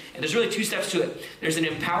see, and there's really two steps to it. There's an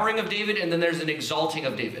empowering of David, and then there's an exalting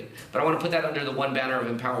of David. But I want to put that under the one banner of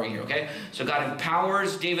empowering here, okay? So God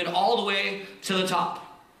empowers David all the way to the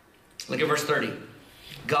top. Look at verse 30.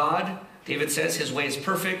 God, David says, his way is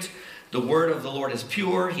perfect. The word of the Lord is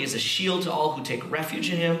pure. He is a shield to all who take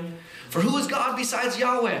refuge in him. For who is God besides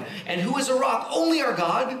Yahweh? And who is a rock? Only our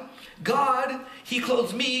God. God, he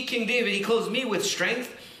clothes me, King David, he clothes me with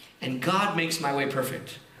strength, and God makes my way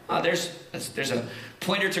perfect. There's a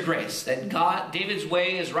pointer to grace, that David's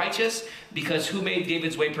way is righteous because who made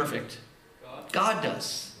David's way perfect? God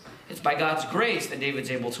does. It's by God's grace that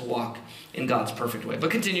David's able to walk in God's perfect way.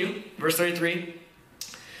 But continue, verse 33.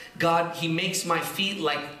 God, he makes my feet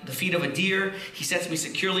like the feet of a deer. He sets me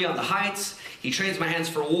securely on the heights. He trains my hands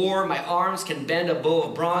for war. My arms can bend a bow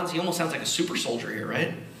of bronze. He almost sounds like a super soldier here,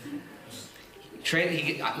 right?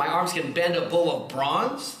 My arms can bend a bow of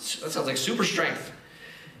bronze. That sounds like super strength.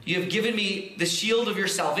 You have given me the shield of your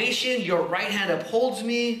salvation. Your right hand upholds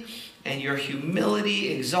me, and your humility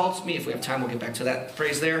exalts me. If we have time, we'll get back to that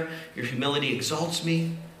phrase there. Your humility exalts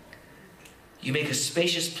me. You make a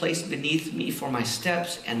spacious place beneath me for my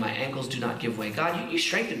steps, and my ankles do not give way. God, you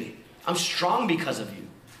strengthen me. I'm strong because of you.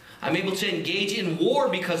 I'm able to engage in war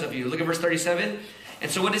because of you. Look at verse 37. And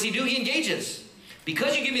so what does he do? He engages.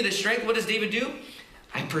 Because you give me the strength, what does David do?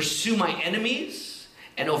 I pursue my enemies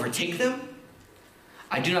and overtake them.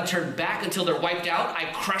 I do not turn back until they're wiped out.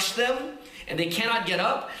 I crush them, and they cannot get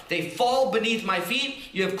up. They fall beneath my feet.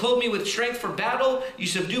 You have clothed me with strength for battle. You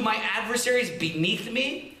subdue my adversaries beneath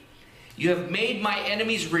me. You have made my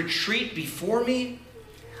enemies retreat before me.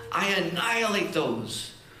 I annihilate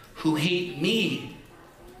those who hate me.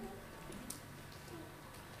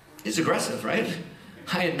 It's aggressive, right?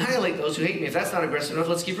 I annihilate those who hate me. If that's not aggressive enough,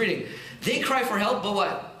 let's keep reading. They cry for help, but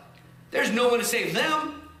what? There's no one to save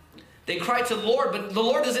them. They cry to the Lord, but the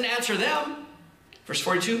Lord doesn't answer them. Verse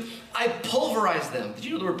 42, I pulverize them. Did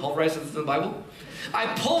you know the word pulverize is in the Bible? I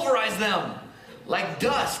pulverize them like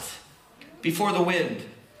dust before the wind.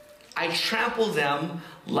 I trample them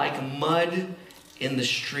like mud in the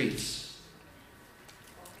streets.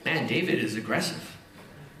 Man, David is aggressive.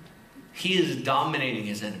 He is dominating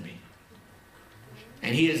his enemy.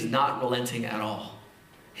 And he is not relenting at all.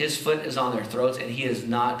 His foot is on their throats, and he is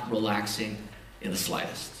not relaxing in the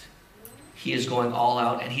slightest. He is going all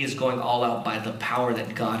out, and he is going all out by the power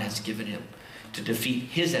that God has given him to defeat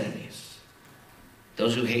his enemies.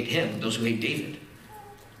 Those who hate him, those who hate David.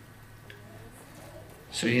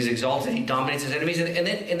 So he's exalted, he dominates his enemies,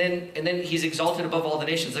 and then he's exalted above all the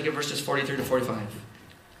nations. Look at verses 43 to 45.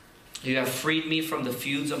 You have freed me from the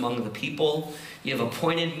feuds among the people. You have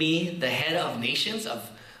appointed me the head of nations. And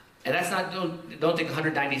that's not, don't think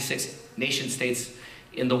 196 nation states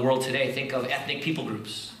in the world today. Think of ethnic people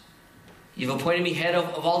groups. You've appointed me head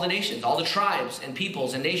of all the nations, all the tribes and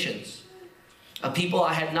peoples and nations. A people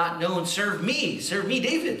I had not known serve me,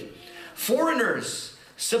 David. Foreigners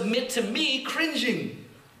submit to me, cringing.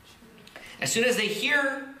 As soon as they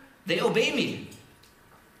hear, they obey me.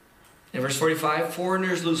 In verse 45,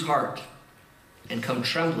 foreigners lose heart and come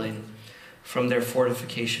trembling from their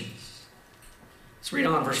fortifications. Let's read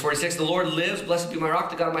on, verse 46. The Lord lives, blessed be my rock,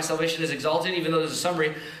 the God of my salvation is exalted. Even though there's a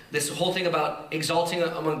summary, this whole thing about exalting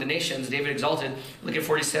among the nations, David exalted. Look at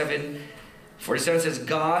 47. 47 says,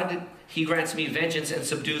 God, he grants me vengeance and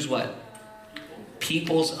subdues what?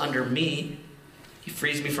 Peoples under me. He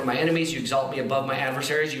frees me from my enemies. You exalt me above my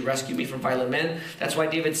adversaries. You rescue me from violent men. That's why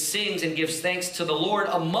David sings and gives thanks to the Lord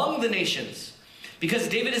among the nations. Because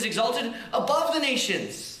David is exalted above the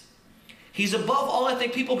nations. He's above all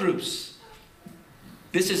ethnic people groups.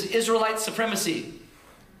 This is Israelite supremacy.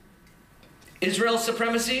 Israel's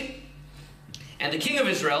supremacy and the king of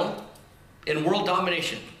Israel in world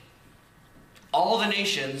domination. All the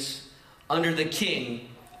nations under the king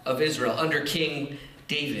of Israel, under King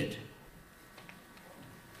David.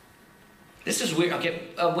 This is weird. Okay,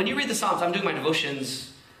 when you read the Psalms, I'm doing my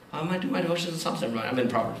devotions. I'm going to do my devotions in Psalms. I'm in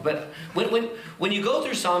Proverbs. But when you go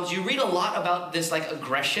through Psalms, you read a lot about this like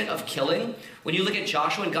aggression of killing. When you look at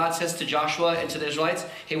Joshua, and God says to Joshua and to the Israelites,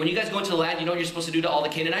 hey, when you guys go into the land, you know what you're supposed to do to all the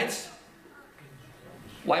Canaanites?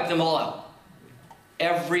 Wipe them all out.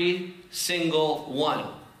 Every single one.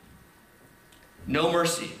 No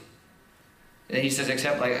mercy. And then he says,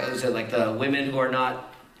 except like the women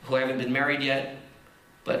who haven't been married yet.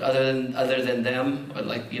 But other than them, or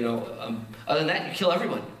like, other than that, you kill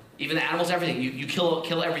everyone. Even the animals, everything. You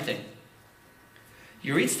kill everything.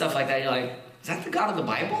 You read stuff like that, you're like, is that the God of the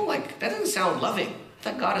Bible? Like, that doesn't sound loving. I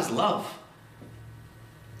thought God is love.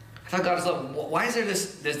 Why is there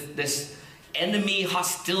this enemy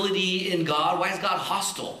hostility in God? Why is God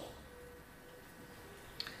hostile?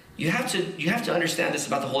 You have to understand this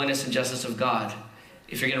about the holiness and justice of God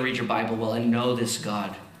if you're going to read your Bible well and know this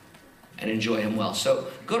God and enjoy him well. So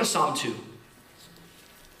go to Psalm 2.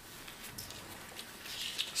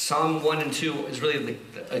 Psalm 1 and 2 is really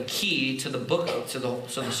a key to the book, to the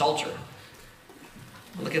Psalter.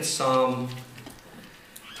 Look at Psalm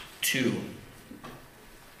 2.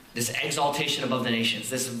 This exaltation above the nations,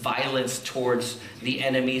 this violence towards the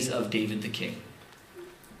enemies of David the king.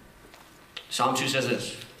 Psalm 2 says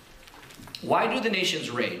this: why do the nations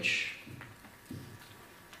rage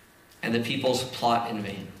and the peoples plot in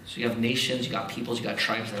vain? So you have nations, you got peoples, you got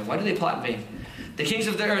tribes there. Why do they plot in vain? The kings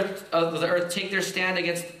of the earth take their stand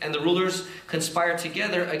against, and the rulers conspire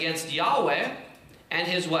together against Yahweh and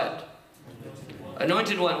his what?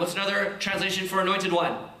 Anointed one. What's another translation for anointed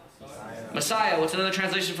one? Messiah. What's another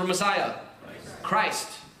translation for Messiah? Christ.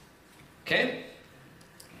 Okay?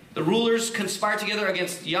 The rulers conspire together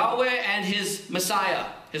against Yahweh and his Messiah,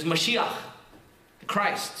 his Mashiach,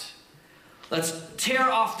 Christ. Let's tear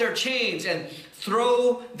off their chains and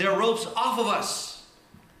throw their ropes off of us,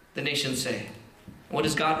 the nations say. What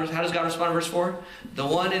does God, how does God respond in verse 4? The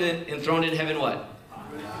one enthroned in heaven, what?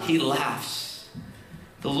 He laughs.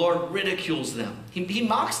 The Lord ridicules them. He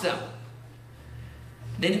mocks them.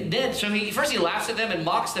 First he laughs at them and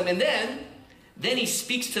mocks them, and then he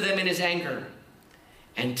speaks to them in his anger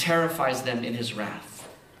and terrifies them in his wrath.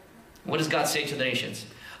 What does God say to the nations?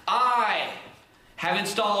 I have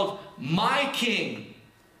installed my king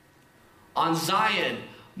on Zion,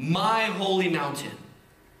 my holy mountain.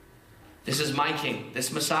 This is my king.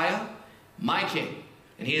 This Messiah, my king.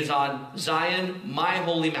 And he is on Zion, my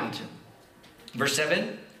holy mountain. Verse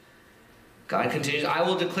 7, God continues, I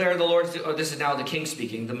will declare the Lord's, this is now the king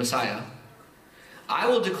speaking, the Messiah. I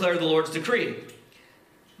will declare the Lord's decree.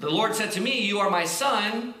 The Lord said to me, you are my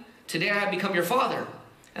son. Today I have become your father.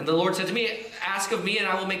 And the Lord said to me, ask of me, and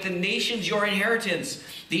I will make the nations your inheritance,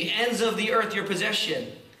 the ends of the earth your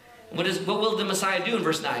possession. What will the Messiah do in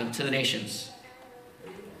verse 9 to the nations?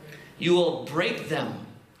 You will break them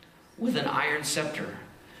with an iron scepter.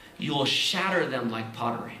 You will shatter them like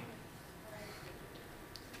pottery.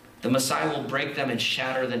 The Messiah will break them and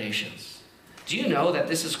shatter the nations. Do you know that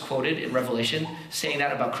this is quoted in Revelation, saying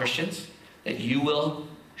that about Christians? That you will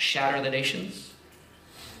shatter the nations?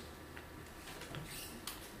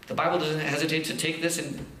 The Bible doesn't hesitate to take this,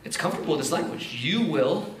 and it's comfortable with this language. You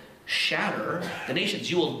will shatter the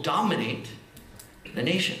nations. You will dominate the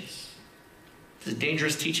nations. This is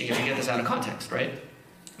dangerous teaching if you get this out of context, right?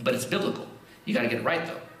 But it's biblical. You got to get it right,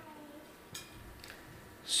 though.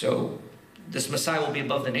 So, this Messiah will be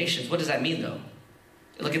above the nations. What does that mean, though?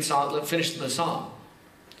 Look at Psalm. Let's finish the Psalm.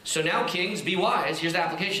 So now, kings, be wise. Here's the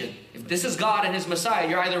application. If this is God and his Messiah,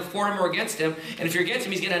 you're either for him or against him. And if you're against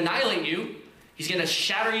him, he's going to annihilate you. He's going to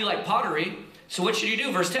shatter you like pottery. So what should you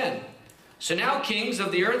do? Verse 10. So now, kings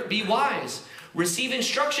of the earth, be wise. Receive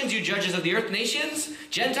instructions, you judges of the earth. Nations,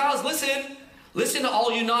 Gentiles, listen. Listen to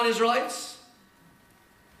all you non-Israelites.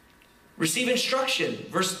 Receive instruction.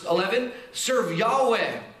 Verse 11. Serve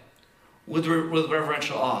Yahweh with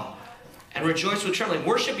reverential awe. And rejoice with trembling.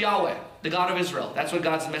 Worship Yahweh, the God of Israel. That's what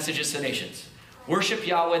God's message is to the nations. Worship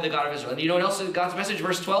Yahweh, the God of Israel. And you know what else is God's message?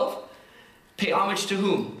 Verse 12. Pay homage to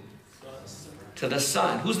whom? To the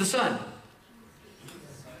Son. Who's the Son?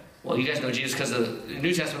 Well, you guys know Jesus because of the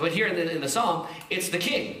New Testament. But here in the Psalm, it's the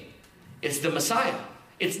King. It's the Messiah.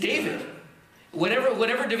 It's David.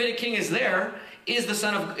 Whatever Davidic king is there is the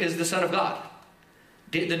Son of God.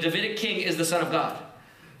 The Davidic king is the Son of God.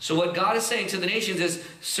 So what God is saying to the nations is,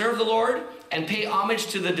 serve the Lord and pay homage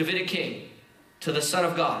to the Davidic king, to the Son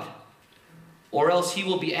of God. Or else he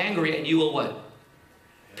will be angry and you will what?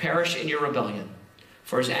 Perish in your rebellion.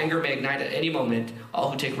 For his anger may ignite at any moment.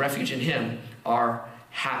 All who take refuge in him are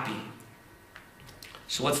happy.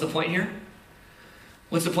 So what's the point here?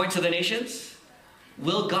 What's the point to the nations?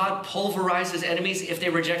 Will God pulverize his enemies if they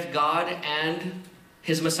reject God and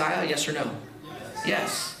his Messiah? Yes or no?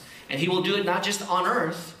 Yes. And he will do it not just on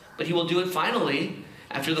earth, but he will do it finally,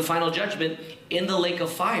 after the final judgment, in the lake of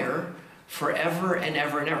fire forever and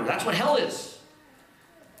ever and ever. That's what hell is.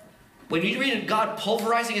 When you read God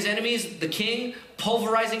pulverizing his enemies, the king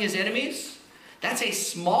pulverizing his enemies, that's a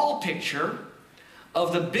small picture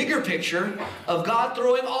of the bigger picture of God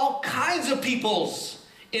throwing all kinds of peoples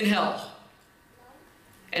in hell.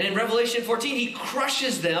 And in Revelation 14, he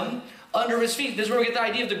crushes them under his feet. This is where we get the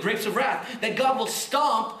idea of the grapes of wrath. That God will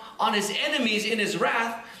stomp on his enemies in his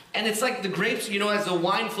wrath. And it's like the grapes, you know, as the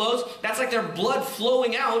wine flows. That's like their blood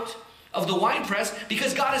flowing out of the winepress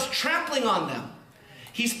because God is trampling on them.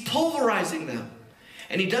 He's pulverizing them.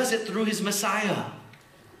 And he does it through his Messiah,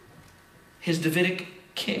 his Davidic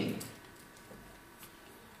king.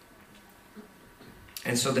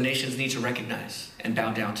 And so the nations need to recognize and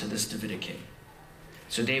bow down to this Davidic king.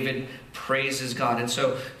 So David praises God. And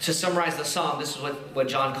so to summarize the psalm, this is what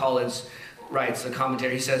John Collins writes, the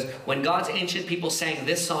commentary. He says, when God's ancient people sang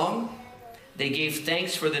this song, they gave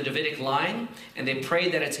thanks for the Davidic line, and they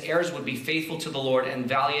prayed that its heirs would be faithful to the Lord and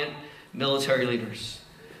valiant military leaders,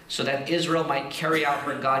 so that Israel might carry out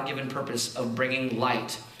her God-given purpose of bringing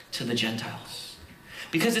light to the Gentiles.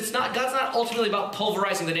 Because God's not ultimately about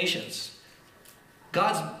pulverizing the nations.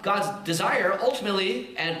 God's desire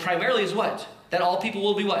ultimately and primarily is what? That all people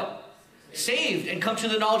will be what? Saved and come to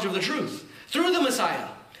the knowledge of the truth through the Messiah,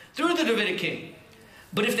 through the Davidic king.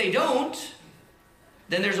 But if they don't,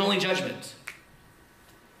 then there's only judgment.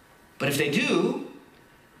 But if they do,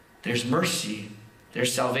 there's mercy,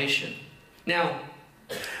 there's salvation. Now,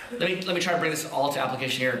 let me try to bring this all to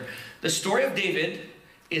application here. The story of David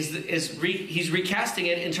he's recasting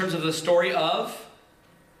it in terms of the story of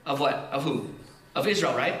what? Of who? Of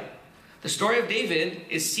Israel, right? The story of David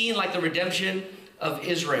is seen like the redemption of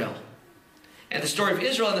Israel. And the story of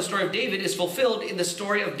Israel and the story of David is fulfilled in the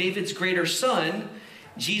story of David's greater son,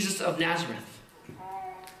 Jesus of Nazareth.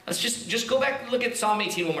 Let's just go back and look at Psalm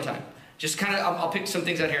 18 one more time. Just kind of, I'll pick some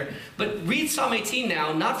things out here. But read Psalm 18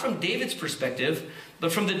 now, not from David's perspective,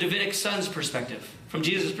 but from the Davidic son's perspective, from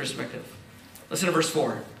Jesus' perspective. Listen to verse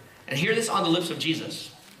 4. And hear this on the lips of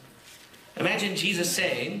Jesus. Imagine Jesus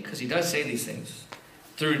saying, because he does say these things,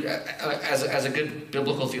 through as a good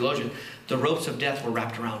biblical theologian, the ropes of death were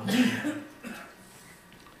wrapped around me.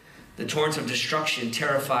 The torrents of destruction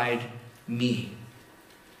terrified me.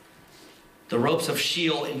 The ropes of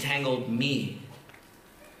Sheol entangled me.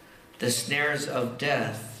 The snares of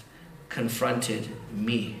death confronted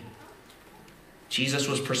me. Jesus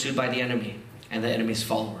was pursued by the enemy and the enemy's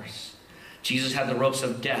followers. Jesus had the ropes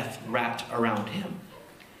of death wrapped around him.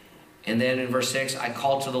 And then in verse 6, I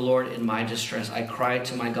called to the Lord in my distress. I cried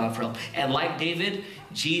to my God for help. And like David,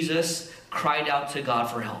 Jesus cried out to God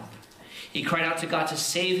for help. He cried out to God to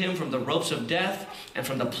save him from the ropes of death and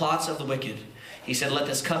from the plots of the wicked. He said, let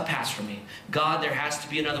this cup pass from me. God, there has to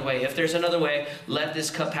be another way. If there's another way, let this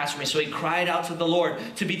cup pass from me. So he cried out to the Lord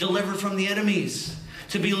to be delivered from the enemies,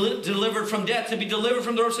 to be delivered from death, to be delivered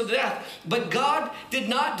from the ropes of death. But God did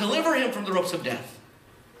not deliver him from the ropes of death.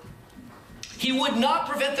 He would not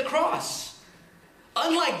prevent the cross.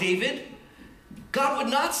 Unlike David, God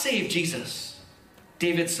would not save Jesus,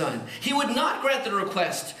 David's son. He would not grant the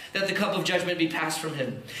request that the cup of judgment be passed from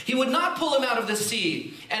him. He would not pull him out of the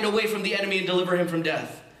sea and away from the enemy and deliver him from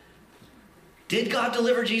death. Did God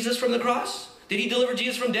deliver Jesus from the cross? Did he deliver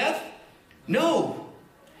Jesus from death? No.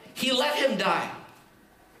 He let him die.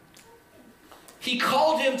 He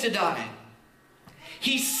called him to die.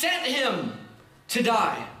 He sent him to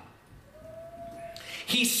die.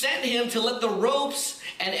 He sent him to let the ropes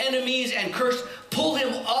and enemies and curse pull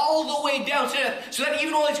him all the way down to death, so that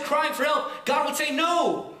even while he's crying for help, God would say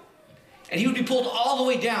no. And he would be pulled all the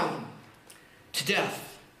way down to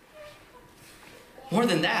death. More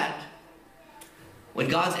than that, when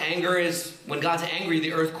God's angry,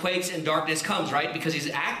 the earth quakes and darkness comes, right? Because he's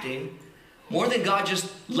acting. More than God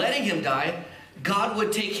just letting him die, God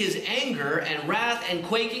would take his anger and wrath and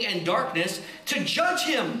quaking and darkness to judge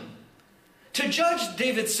him. To judge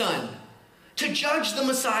David's son. To judge the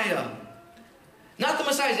Messiah. Not the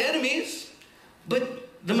Messiah's enemies, but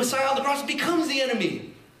the Messiah on the cross becomes the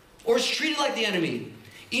enemy, or is treated like the enemy,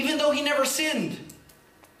 even though he never sinned.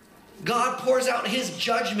 God pours out his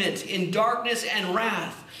judgment in darkness and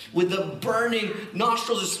wrath, with the burning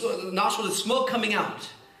nostrils of smoke coming out,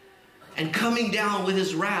 and coming down with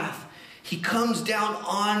his wrath. He comes down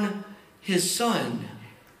on his son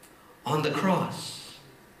on the cross.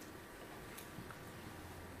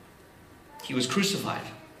 He was crucified.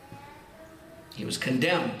 He was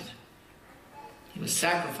condemned. He was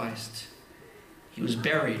sacrificed. He was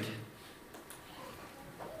buried.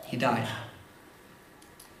 He died.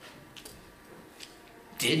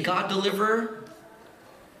 Did God deliver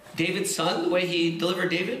David's son the way he delivered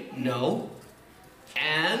David? No.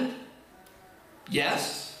 And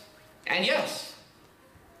yes. And yes.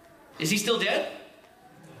 Is he still dead?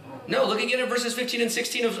 No. Look again at verses 15 and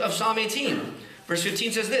 16 of Psalm 18. Verse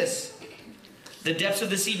 15 says this. The depths of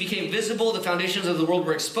the sea became visible. The foundations of the world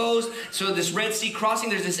were exposed. So this Red Sea crossing,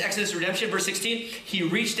 there's this Exodus redemption. Verse 16, he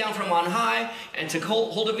reached down from on high and took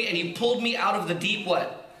hold of me, and he pulled me out of the deep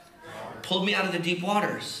what? Pulled me out of the deep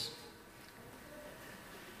waters.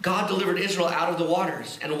 God delivered Israel out of the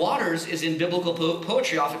waters. And waters is in biblical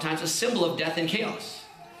poetry oftentimes a symbol of death and chaos.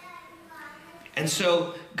 And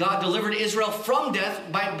so God delivered Israel from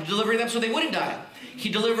death by delivering them so they wouldn't die. He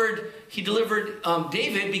delivered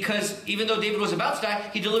David because even though David was about to die,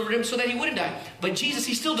 he delivered him so that he wouldn't die. But Jesus,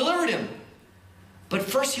 he still delivered him. But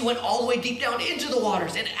first he went all the way deep down into the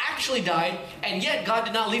waters and actually died, and yet God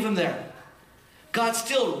did not leave him there. God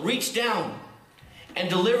still reached down and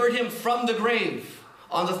delivered him from the grave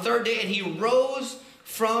on the third day, and he rose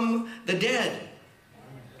from the dead.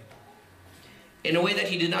 In a way that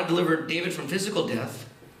he did not deliver David from physical death,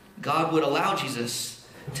 God would allow Jesus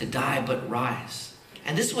to die but rise.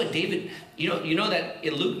 And this is what David, you know that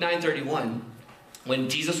in Luke 9:31, when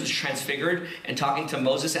Jesus was transfigured and talking to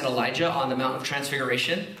Moses and Elijah on the Mount of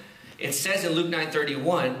Transfiguration, it says in Luke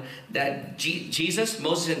 9:31 that Jesus,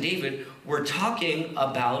 Moses, and David were talking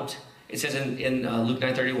about, it says in Luke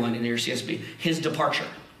 9:31 in your CSB, his departure.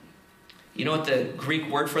 You know what the Greek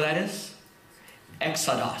word for that is?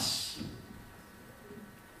 Exodus.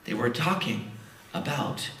 They were talking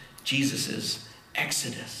about Jesus'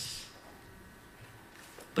 exodus.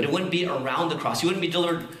 But it wouldn't be around the cross. He wouldn't be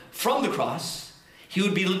delivered from the cross. He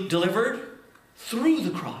would be delivered through the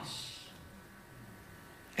cross.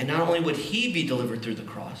 And not only would he be delivered through the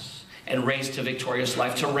cross and raised to victorious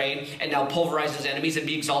life, to reign and now pulverize his enemies and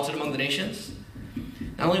be exalted among the nations,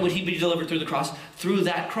 not only would he be delivered through the cross, through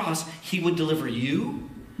that cross, he would deliver you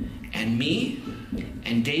and me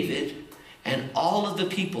and David and all of the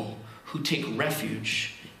people who take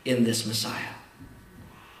refuge in this Messiah.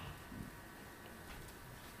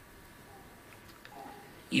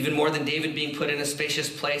 Even more than David being put in a spacious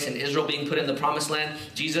place and Israel being put in the promised land,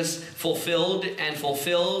 Jesus fulfilled and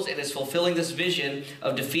fulfills and is fulfilling this vision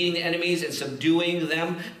of defeating the enemies and subduing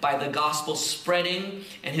them by the gospel spreading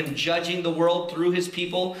and him judging the world through his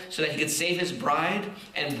people so that he could save his bride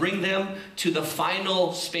and bring them to the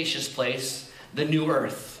final spacious place, the new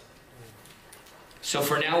earth. So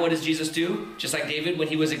for now, what does Jesus do? Just like David, when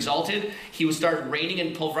he was exalted, he would start reigning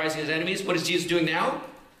and pulverizing his enemies. What is Jesus doing now?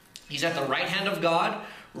 He's at the right hand of God,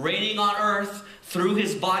 reigning on earth through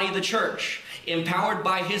his body, the church, empowered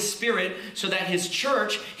by his Spirit so that his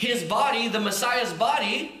church, his body, the Messiah's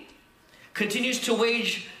body, continues to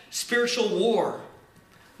wage spiritual war,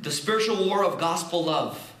 the spiritual war of gospel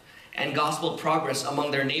love and gospel progress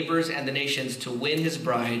among their neighbors and the nations to win his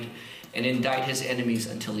bride and indict his enemies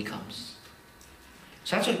until he comes.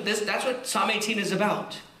 So that's what Psalm 18 is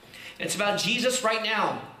about. It's about Jesus right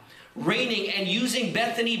now reigning and using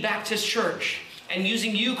Bethany Baptist Church and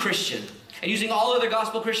using you, Christian, and using all other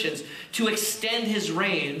gospel Christians to extend his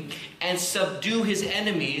reign and subdue his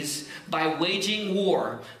enemies by waging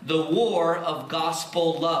war, the war of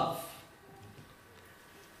gospel love.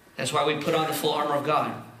 That's why we put on the full armor of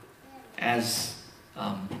God, as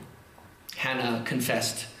Hannah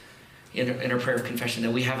confessed in her prayer of confession,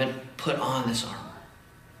 that we haven't put on this armor.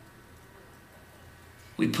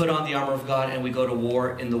 We put on the armor of God and we go to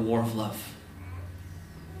war in the war of love.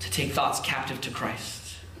 To take thoughts captive to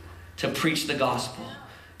Christ. To preach the gospel.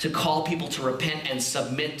 To call people to repent and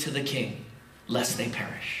submit to the King, lest they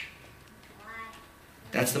perish.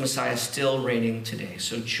 That's the Messiah still reigning today.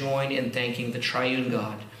 So join in thanking the triune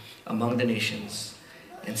God among the nations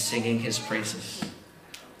and singing his praises.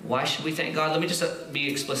 Why should we thank God? Let me just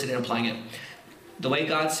be explicit in applying it. The way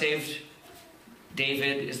God saved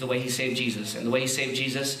David is the way he saved Jesus. And the way he saved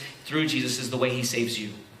Jesus through Jesus is the way he saves you.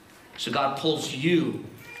 So God pulls you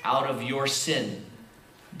out of your sin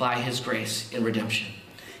by his grace in redemption.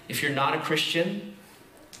 If you're not a Christian,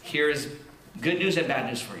 here is good news and bad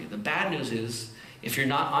news for you. The bad news is, if you're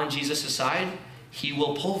not on Jesus' side, he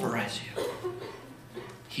will pulverize you.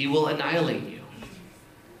 He will annihilate you.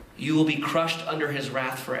 You will be crushed under his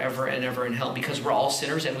wrath forever and ever in hell, because we're all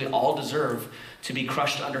sinners and we all deserve to be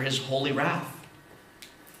crushed under his holy wrath.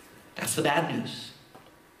 That's the bad news.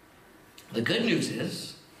 The good news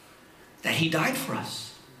is that he died for us.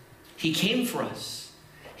 He came for us.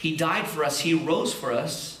 He died for us. He rose for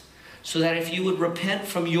us, so that if you would repent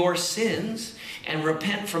from your sins and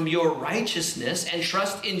repent from your righteousness and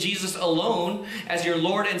trust in Jesus alone as your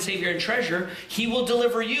Lord and Savior and treasure, he will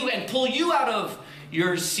deliver you and pull you out of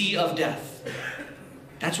your sea of death.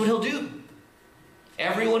 That's what he'll do.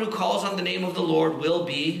 Everyone who calls on the name of the Lord will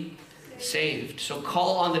be saved. So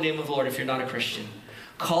call on the name of the Lord if you're not a Christian.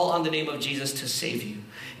 Call on the name of Jesus to save you,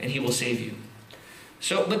 and he will save you.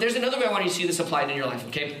 So, but there's another way I want you to see this applied in your life,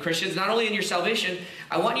 okay? Christians, not only in your salvation,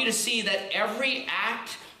 I want you to see that every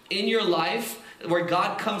act in your life where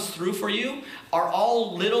God comes through for you are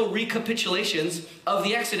all little recapitulations of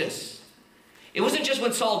the Exodus. It wasn't just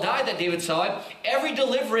when Saul died that David saw it. Every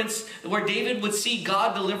deliverance where David would see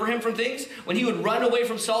God deliver him from things, when he would run away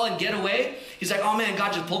from Saul and get away, he's like, oh man,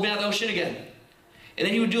 God just pulled me out of the ocean again. And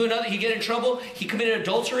then he would do another, he'd get in trouble, he committed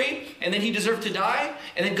adultery, and then he deserved to die,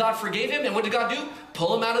 and then God forgave him, and what did God do?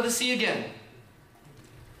 pull him out of the sea again.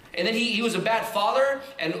 And then he was a bad father,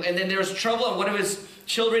 and then there was trouble, and one of his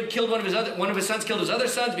children killed one of his sons killed his other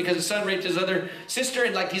sons because his son raped his other sister,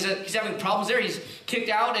 and like he's having problems there. He's kicked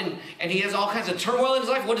out, and he has all kinds of turmoil in his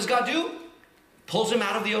life. What does God do? Pulls him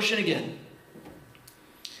out of the ocean again.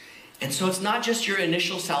 And so it's not just your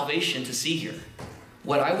initial salvation to see here.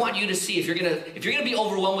 What I want you to see, if you're gonna be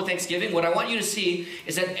overwhelmed with thanksgiving, what I want you to see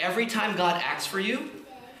is that every time God acts for you,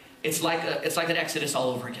 it's like an Exodus all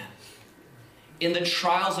over again. In the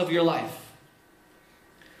trials of your life,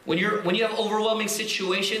 when you have overwhelming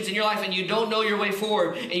situations in your life and you don't know your way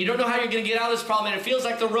forward and you don't know how you're going to get out of this problem, and it feels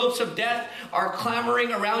like the ropes of death are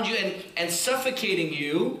clamoring around you and suffocating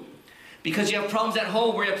you because you have problems at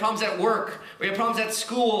home, or you have problems at work, or you have problems at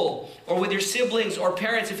school, or with your siblings or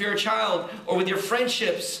parents if you're a child, or with your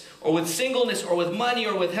friendships, or with singleness, or with money,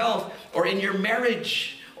 or with health, or in your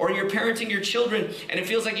marriage, or in your parenting your children, and it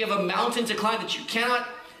feels like you have a mountain to climb that you cannot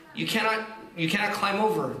climb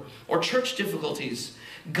over, or church difficulties.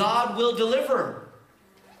 God will deliver.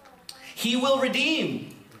 He will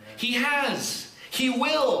redeem. He has. He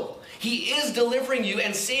will. He is delivering you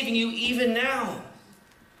and saving you even now.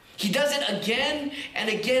 He does it again and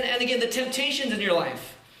again and again. The temptations in your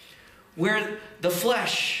life where the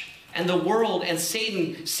flesh and the world and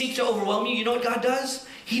Satan seek to overwhelm you, you know what God does?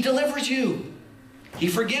 He delivers you. He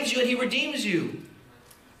forgives you and he redeems you.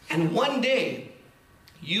 And one day,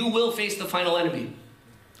 you will face the final enemy.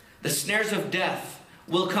 The snares of death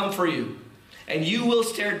will come for you, and you will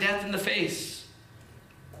stare death in the face.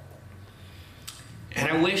 And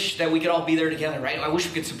I wish that we could all be there together, right? I wish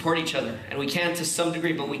we could support each other, and we can to some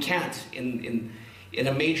degree, but we can't in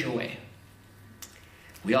a major way.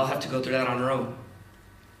 We all have to go through that on our own.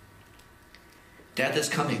 Death is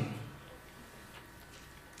coming,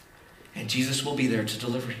 and Jesus will be there to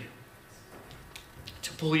deliver you,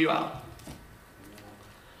 to pull you out.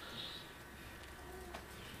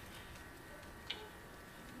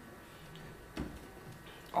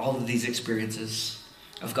 All of these experiences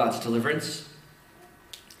of God's deliverance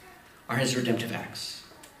are his redemptive acts.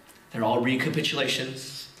 They're all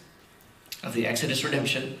recapitulations of the Exodus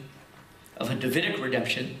redemption, of a Davidic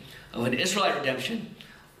redemption, of an Israelite redemption,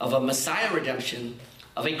 of a Messiah redemption,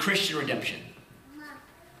 of a Christian redemption.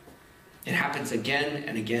 It happens again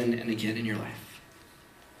and again and again in your life.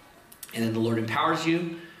 And then the Lord empowers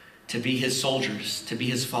you to be his soldiers, to be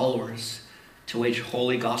his followers, to wage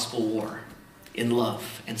holy gospel war in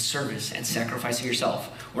love and service and sacrificing yourself.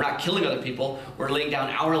 We're not killing other people. We're laying down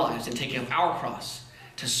our lives and taking up our cross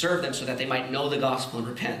to serve them so that they might know the gospel and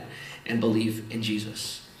repent and believe in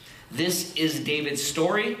Jesus. This is David's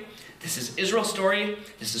story. This is Israel's story.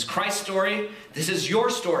 This is Christ's story. This is your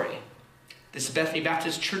story. This is Bethany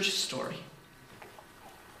Baptist Church's story.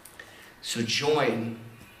 So join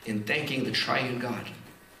in thanking the triune God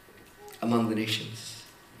among the nations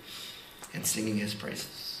and singing his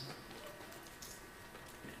praises.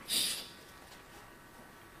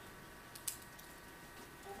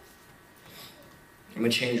 I'm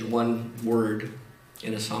going to change one word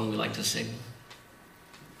in a song we like to sing.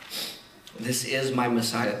 This is my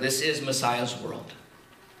Messiah. This is Messiah's world.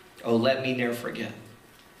 Oh, let me ne'er forget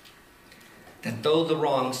that though the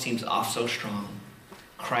wrong seems oft so strong,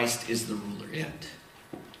 Christ is the ruler yet.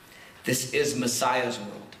 This is Messiah's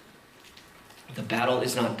world. The battle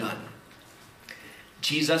is not done.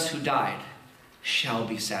 Jesus who died shall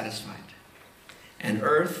be satisfied, and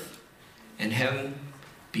earth and heaven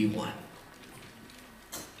be one.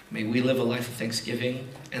 May we live a life of thanksgiving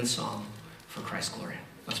and song for Christ's glory.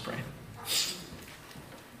 Let's pray.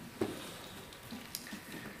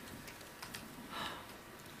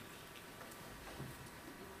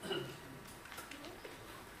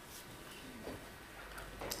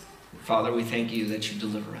 Father, we thank you that you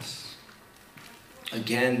deliver us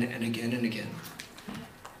again and again and again.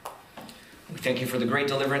 We thank you for the great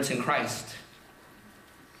deliverance in Christ.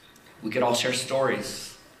 We could all share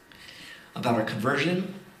stories about our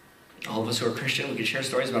conversion. All of us who are Christian, we could share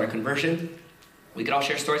stories about our conversion. We could all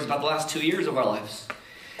share stories about the last 2 years of our lives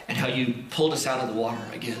and how you pulled us out of the water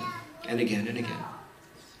again and again and again.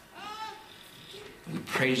 We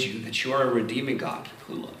praise you that you are a redeeming God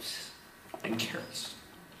who loves and cares.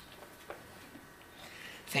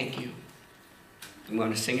 Thank you. I'm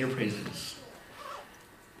going to sing your praises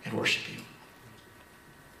and worship you.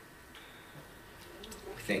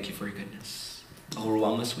 We thank you for your goodness.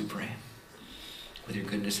 Overwhelm us, we pray, with your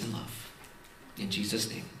goodness and love. In Jesus'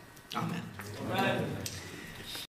 name, amen. Amen.